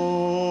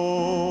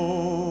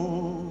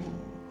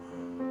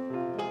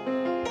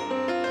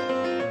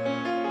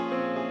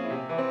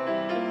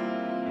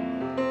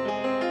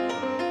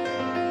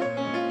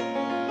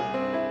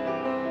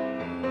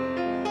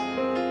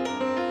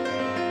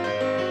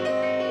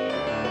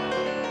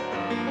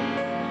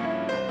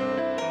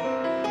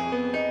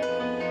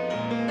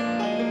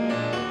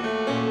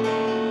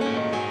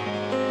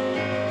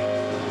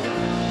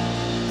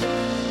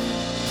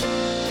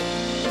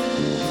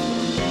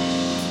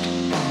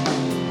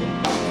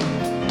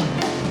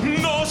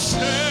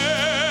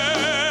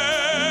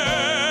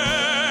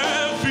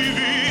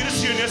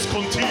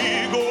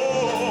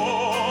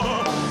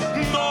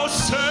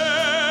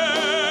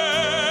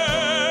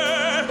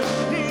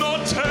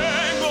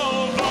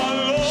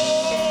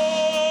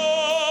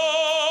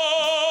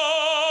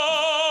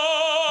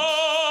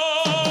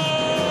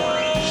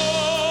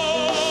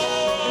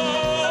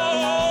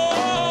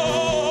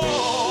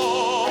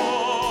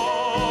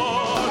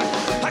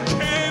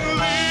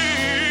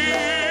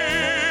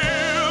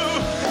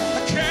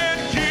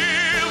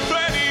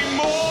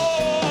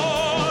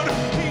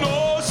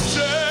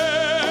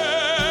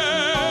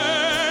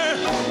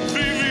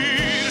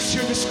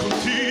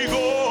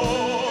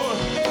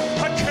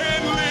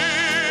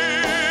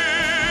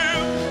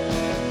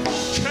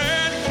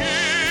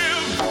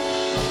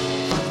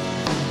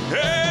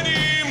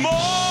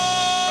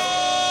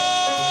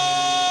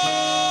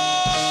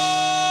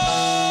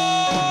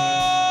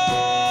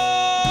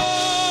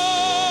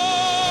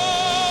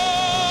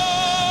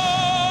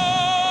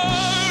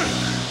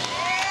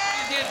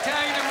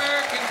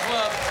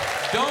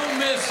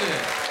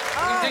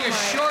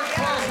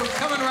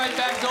 right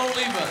back. Don't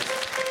leave us.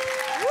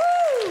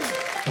 Woo!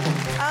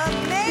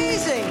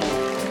 Amazing.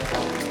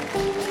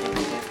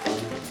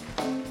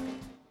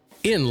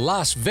 In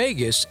Las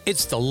Vegas,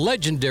 it's the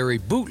legendary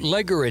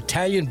Bootlegger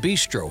Italian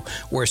Bistro,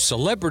 where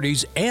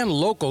celebrities and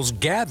locals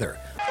gather.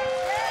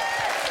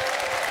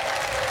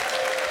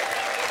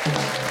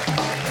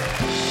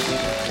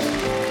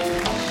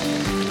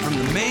 From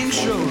the main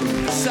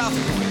showroom, the South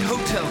Point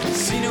Hotel,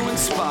 Casino and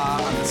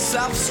Spa on the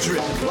South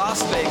Strip of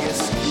Las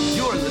Vegas,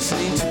 you're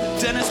listening to the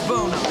Dennis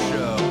Bono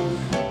Show.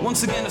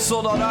 Once again, a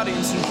sold-out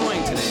audience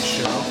enjoying today's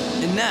show.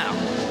 And now,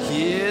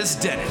 here's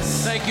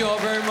Dennis. Thank you all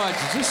very much.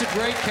 Is this a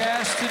great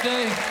cast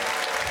today?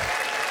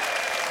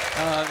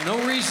 No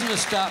reason to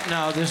stop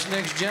now. This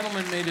next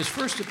gentleman made his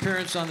first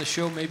appearance on the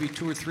show maybe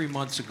 2 or 3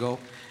 months ago,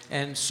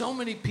 and so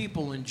many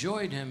people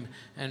enjoyed him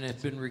and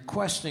have been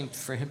requesting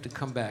for him to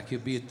come back. He'll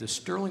be at the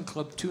Sterling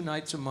Club 2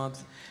 nights a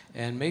month,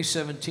 and May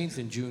 17th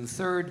and June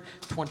 3rd,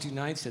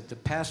 29th at the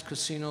Pass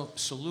Casino,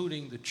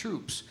 saluting the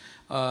troops.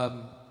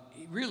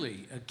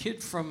 Really, a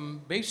kid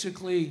from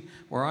basically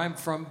where I'm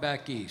from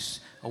back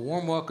east. A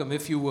warm welcome,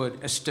 if you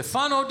would,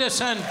 Estefano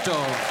DiSanto.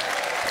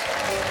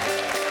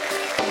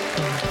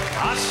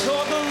 I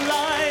saw the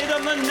light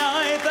on the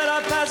night that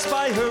I passed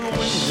by her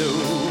window.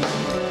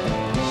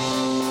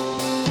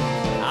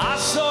 I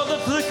saw the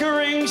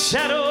flickering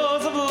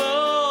shadows of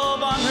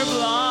love on her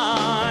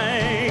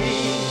blind.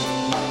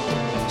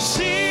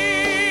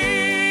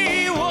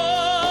 She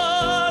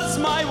was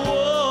my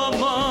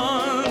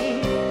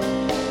woman.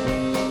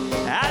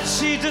 As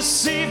she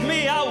deceived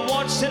me, I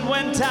watched it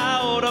went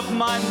out of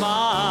my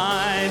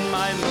mind,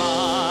 my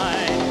mind.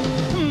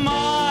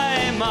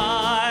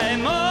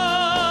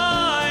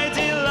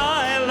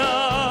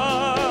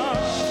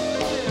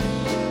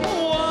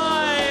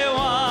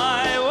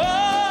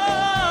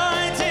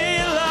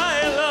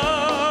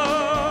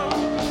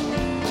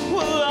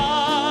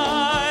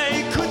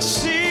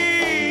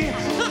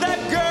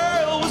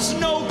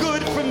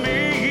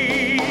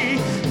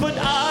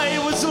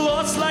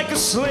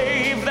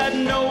 Slave that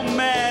no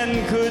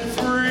man could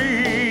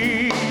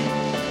free.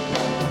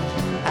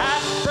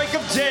 At break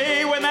of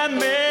day, when that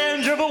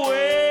man drove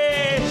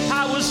away,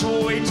 I was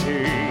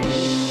waiting.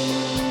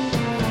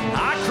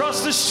 I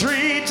crossed the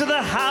street to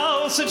the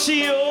house and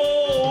she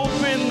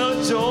opened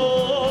the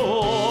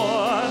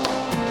door.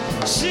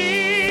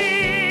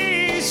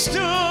 She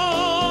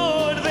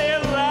stood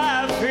there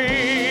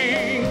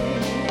laughing.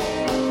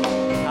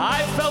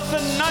 I felt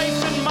the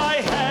knife in my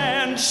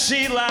hand.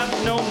 She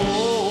laughed no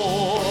more.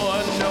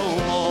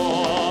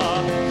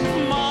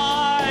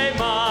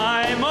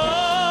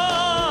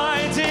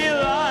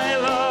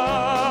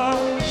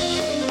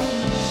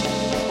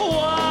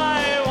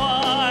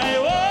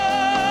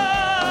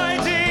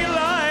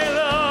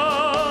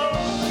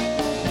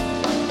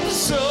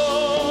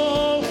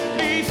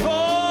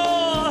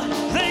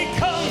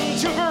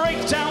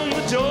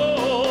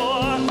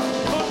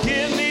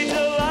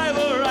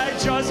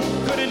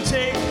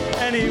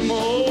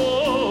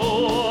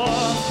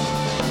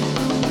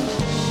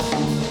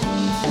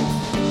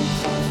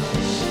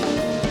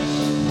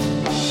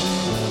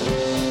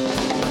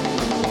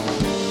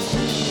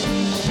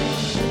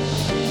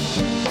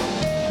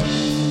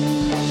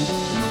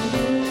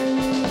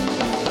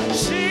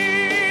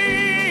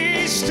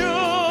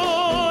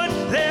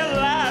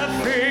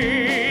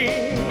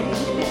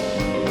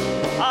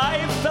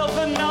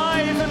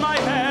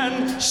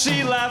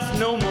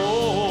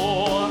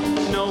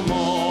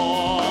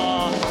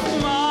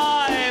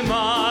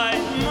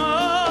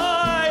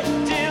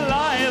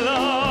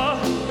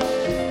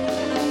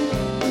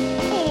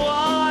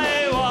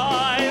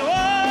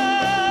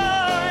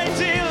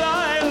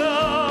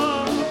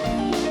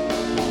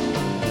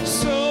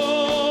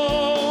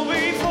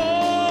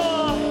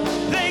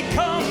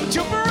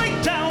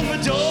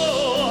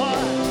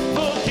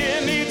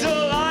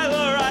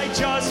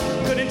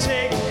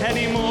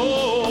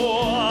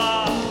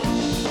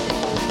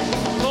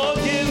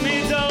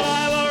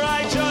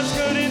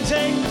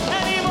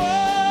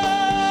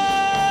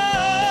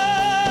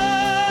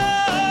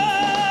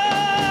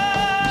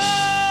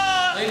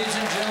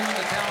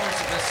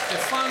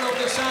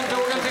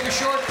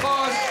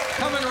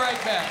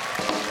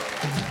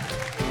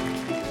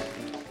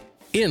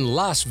 In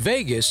Las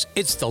Vegas,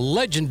 it's the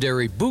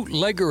legendary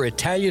Bootlegger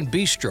Italian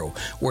Bistro,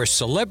 where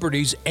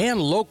celebrities and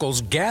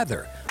locals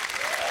gather.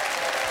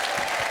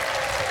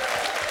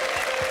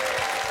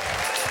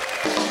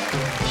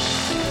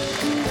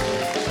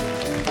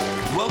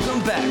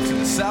 Welcome back to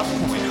the South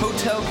Point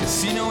Hotel,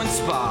 Casino and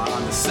Spa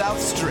on the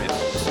South Strip.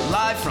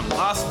 Live from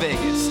Las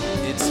Vegas,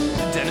 it's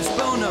the Dennis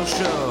Bono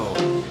Show.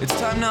 It's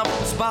time now for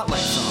the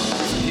Spotlight song.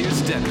 So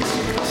here's Dennis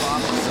with the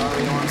Bob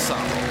Rosario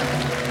Ensemble.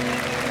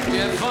 You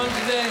had fun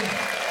today?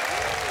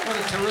 What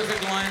a terrific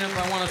lineup.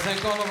 I want to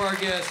thank all of our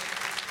guests.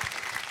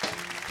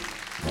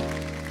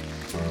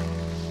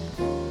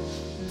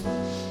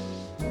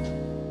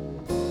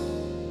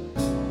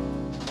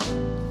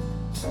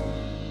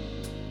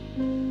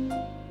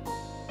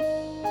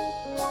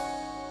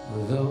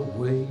 The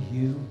way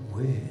you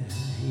wear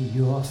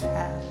your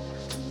hat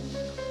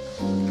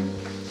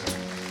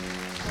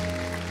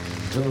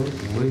the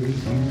way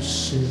you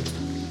sip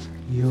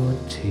your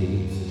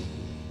tea,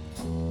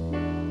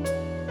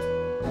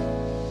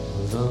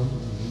 the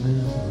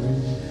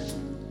memory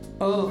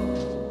of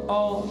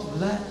all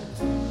that.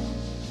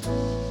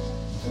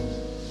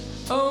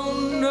 Oh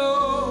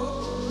no,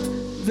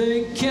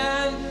 they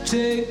can't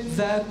take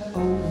that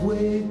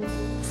away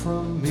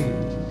from me.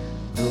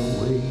 The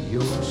way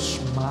your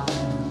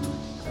smile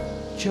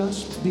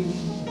just beams,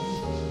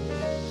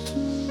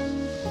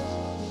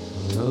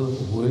 the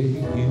way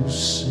you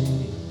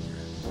sing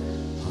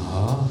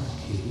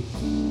off-key,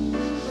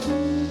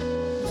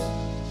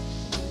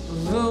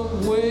 the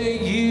way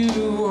you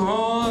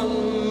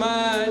haunt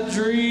my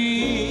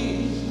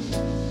dreams.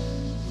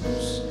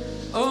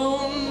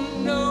 Oh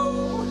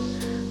no,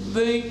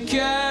 they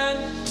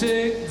can't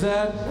take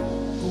that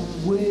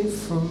away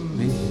from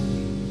me.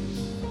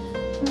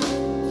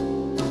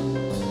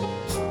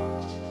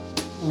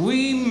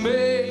 We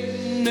may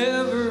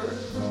never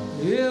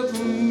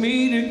ever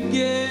meet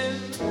again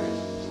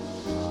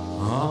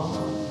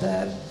on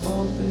that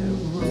bumpy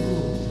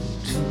road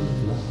to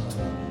love.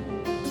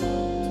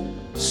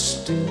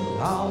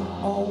 Still, I'll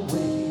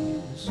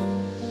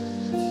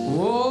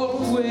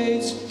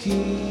always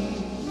keep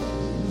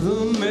the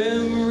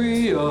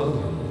memory of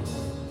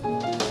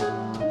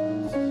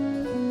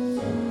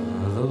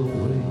the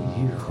way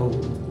you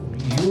hold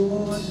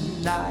your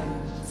knife.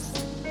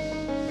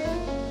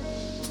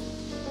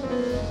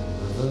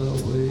 The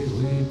way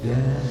we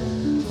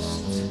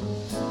danced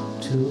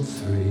till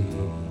 3,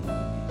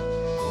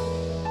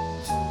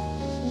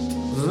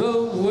 the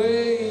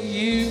way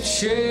you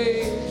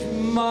changed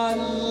my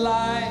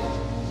life.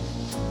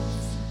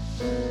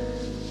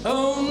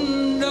 Oh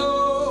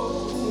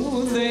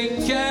no, they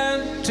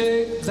can't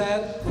take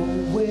that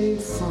away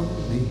from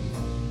me.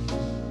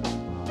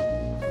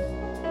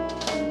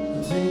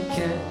 They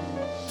can't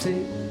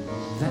take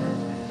that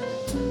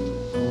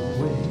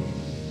away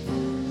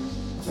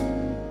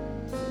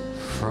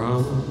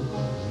from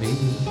me.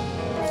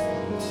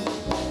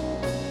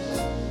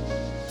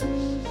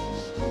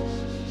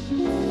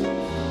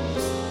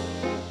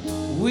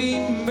 We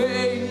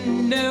may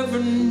never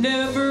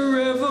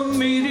ever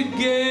meet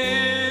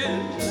again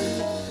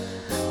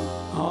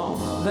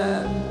on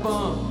that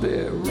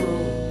bumpy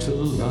road to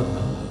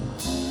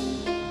love.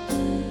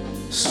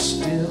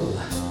 Still,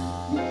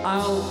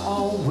 I'll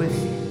always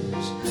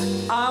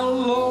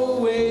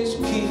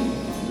keep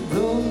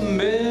the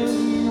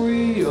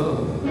memory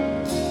of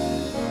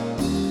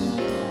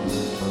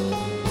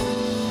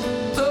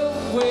the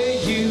way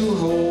you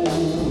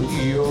hold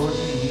your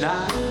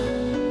knife,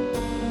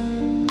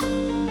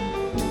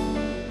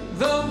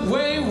 the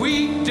way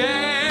we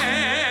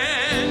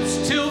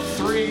dance till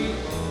 3,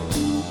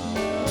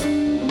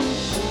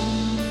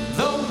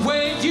 the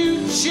way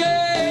you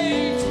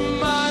changed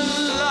my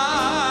life.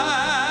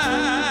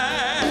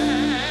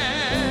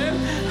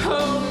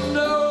 Oh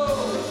no,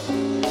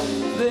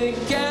 they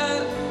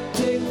can't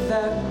take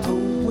that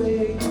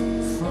away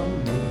from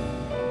me.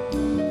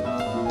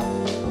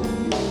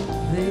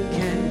 They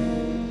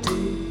can't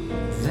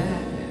take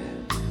that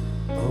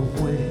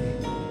away.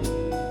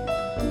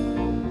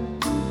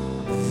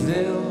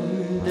 They'll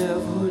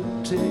never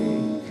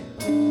take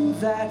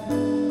that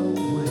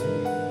away.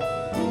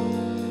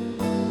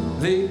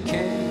 They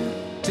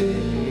can't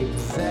take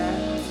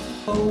that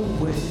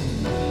away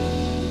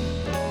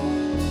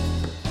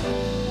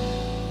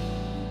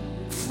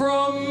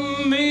from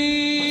me.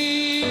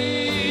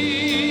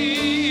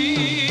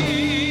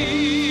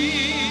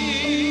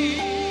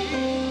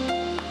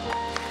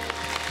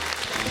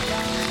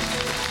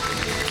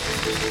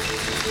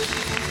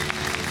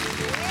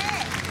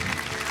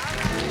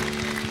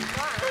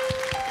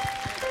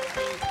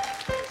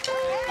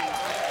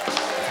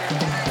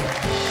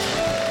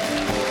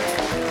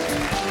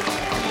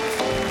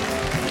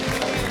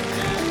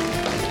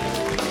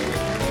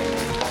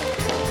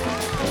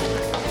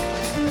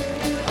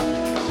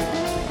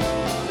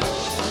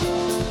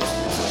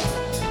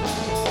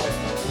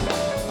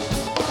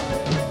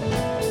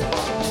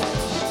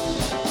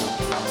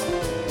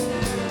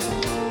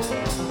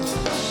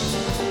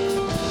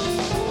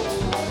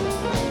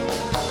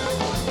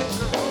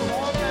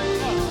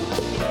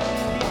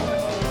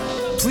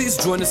 Please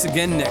join us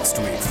again next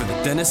week for the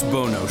Dennis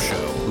Bono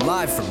Show,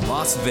 live from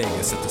Las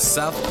Vegas at the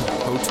South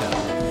Point Hotel,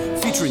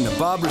 featuring the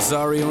Bob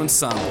Rosario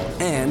Ensemble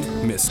and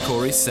Miss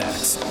Corries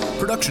Sachs.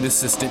 Production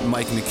assistant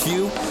Mike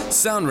McHugh,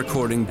 sound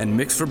recording and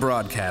mix for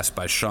broadcast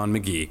by Sean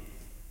McGee.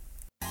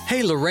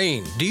 Hey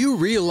Lorraine, do you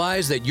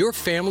realize that your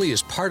family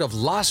is part of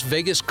Las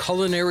Vegas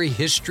culinary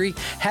history,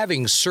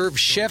 having served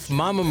Chef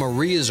Mama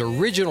Maria's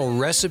original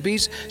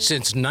recipes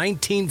since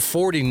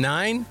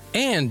 1949?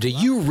 And do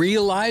you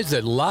realize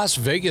that Las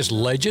Vegas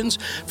legends,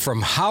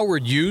 from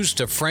Howard Hughes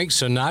to Frank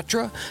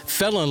Sinatra,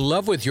 fell in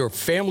love with your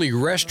family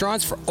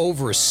restaurants for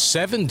over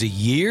 70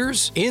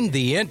 years in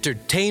the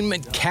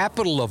entertainment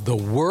capital of the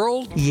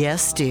world?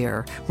 Yes,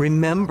 dear.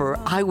 Remember,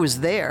 I was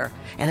there.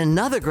 And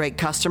another great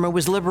customer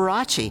was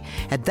Liberace.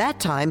 At that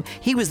time,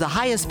 he was the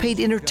highest paid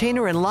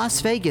entertainer in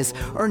Las Vegas,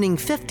 earning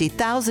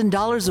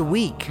 $50,000 a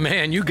week.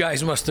 Man, you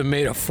guys must have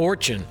made a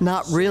fortune.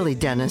 Not really,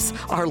 Dennis.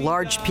 Our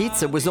large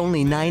pizza was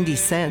only 90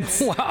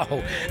 cents. Wow.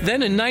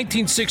 Then in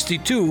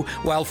 1962,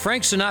 while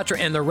Frank Sinatra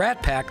and the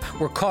Rat Pack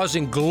were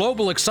causing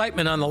global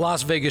excitement on the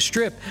Las Vegas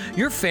Strip,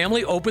 your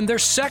family opened their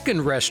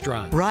second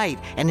restaurant. Right.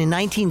 And in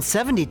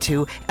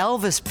 1972,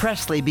 Elvis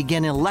Presley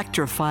began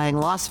electrifying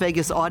Las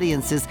Vegas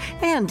audiences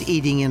and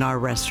eating in our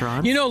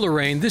restaurant. You know,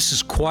 Lorraine, this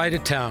is quite a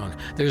town.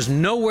 There's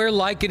nowhere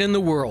like it in the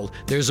world.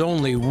 There's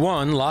only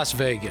one Las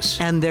Vegas.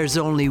 And there's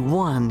only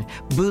one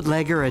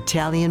Bootlegger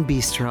Italian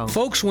Bistro.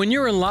 Folks, when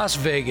you're in Las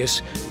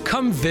Vegas,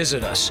 come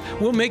visit us.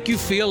 We'll make you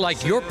feel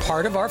like you're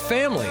part of our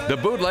family. The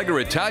Bootlegger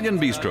Italian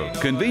Bistro,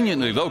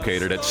 conveniently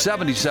located at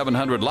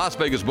 7700 Las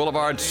Vegas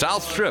Boulevard,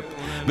 South Strip.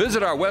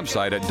 Visit our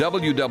website at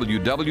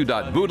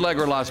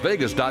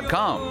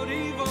www.bootleggerlasvegas.com.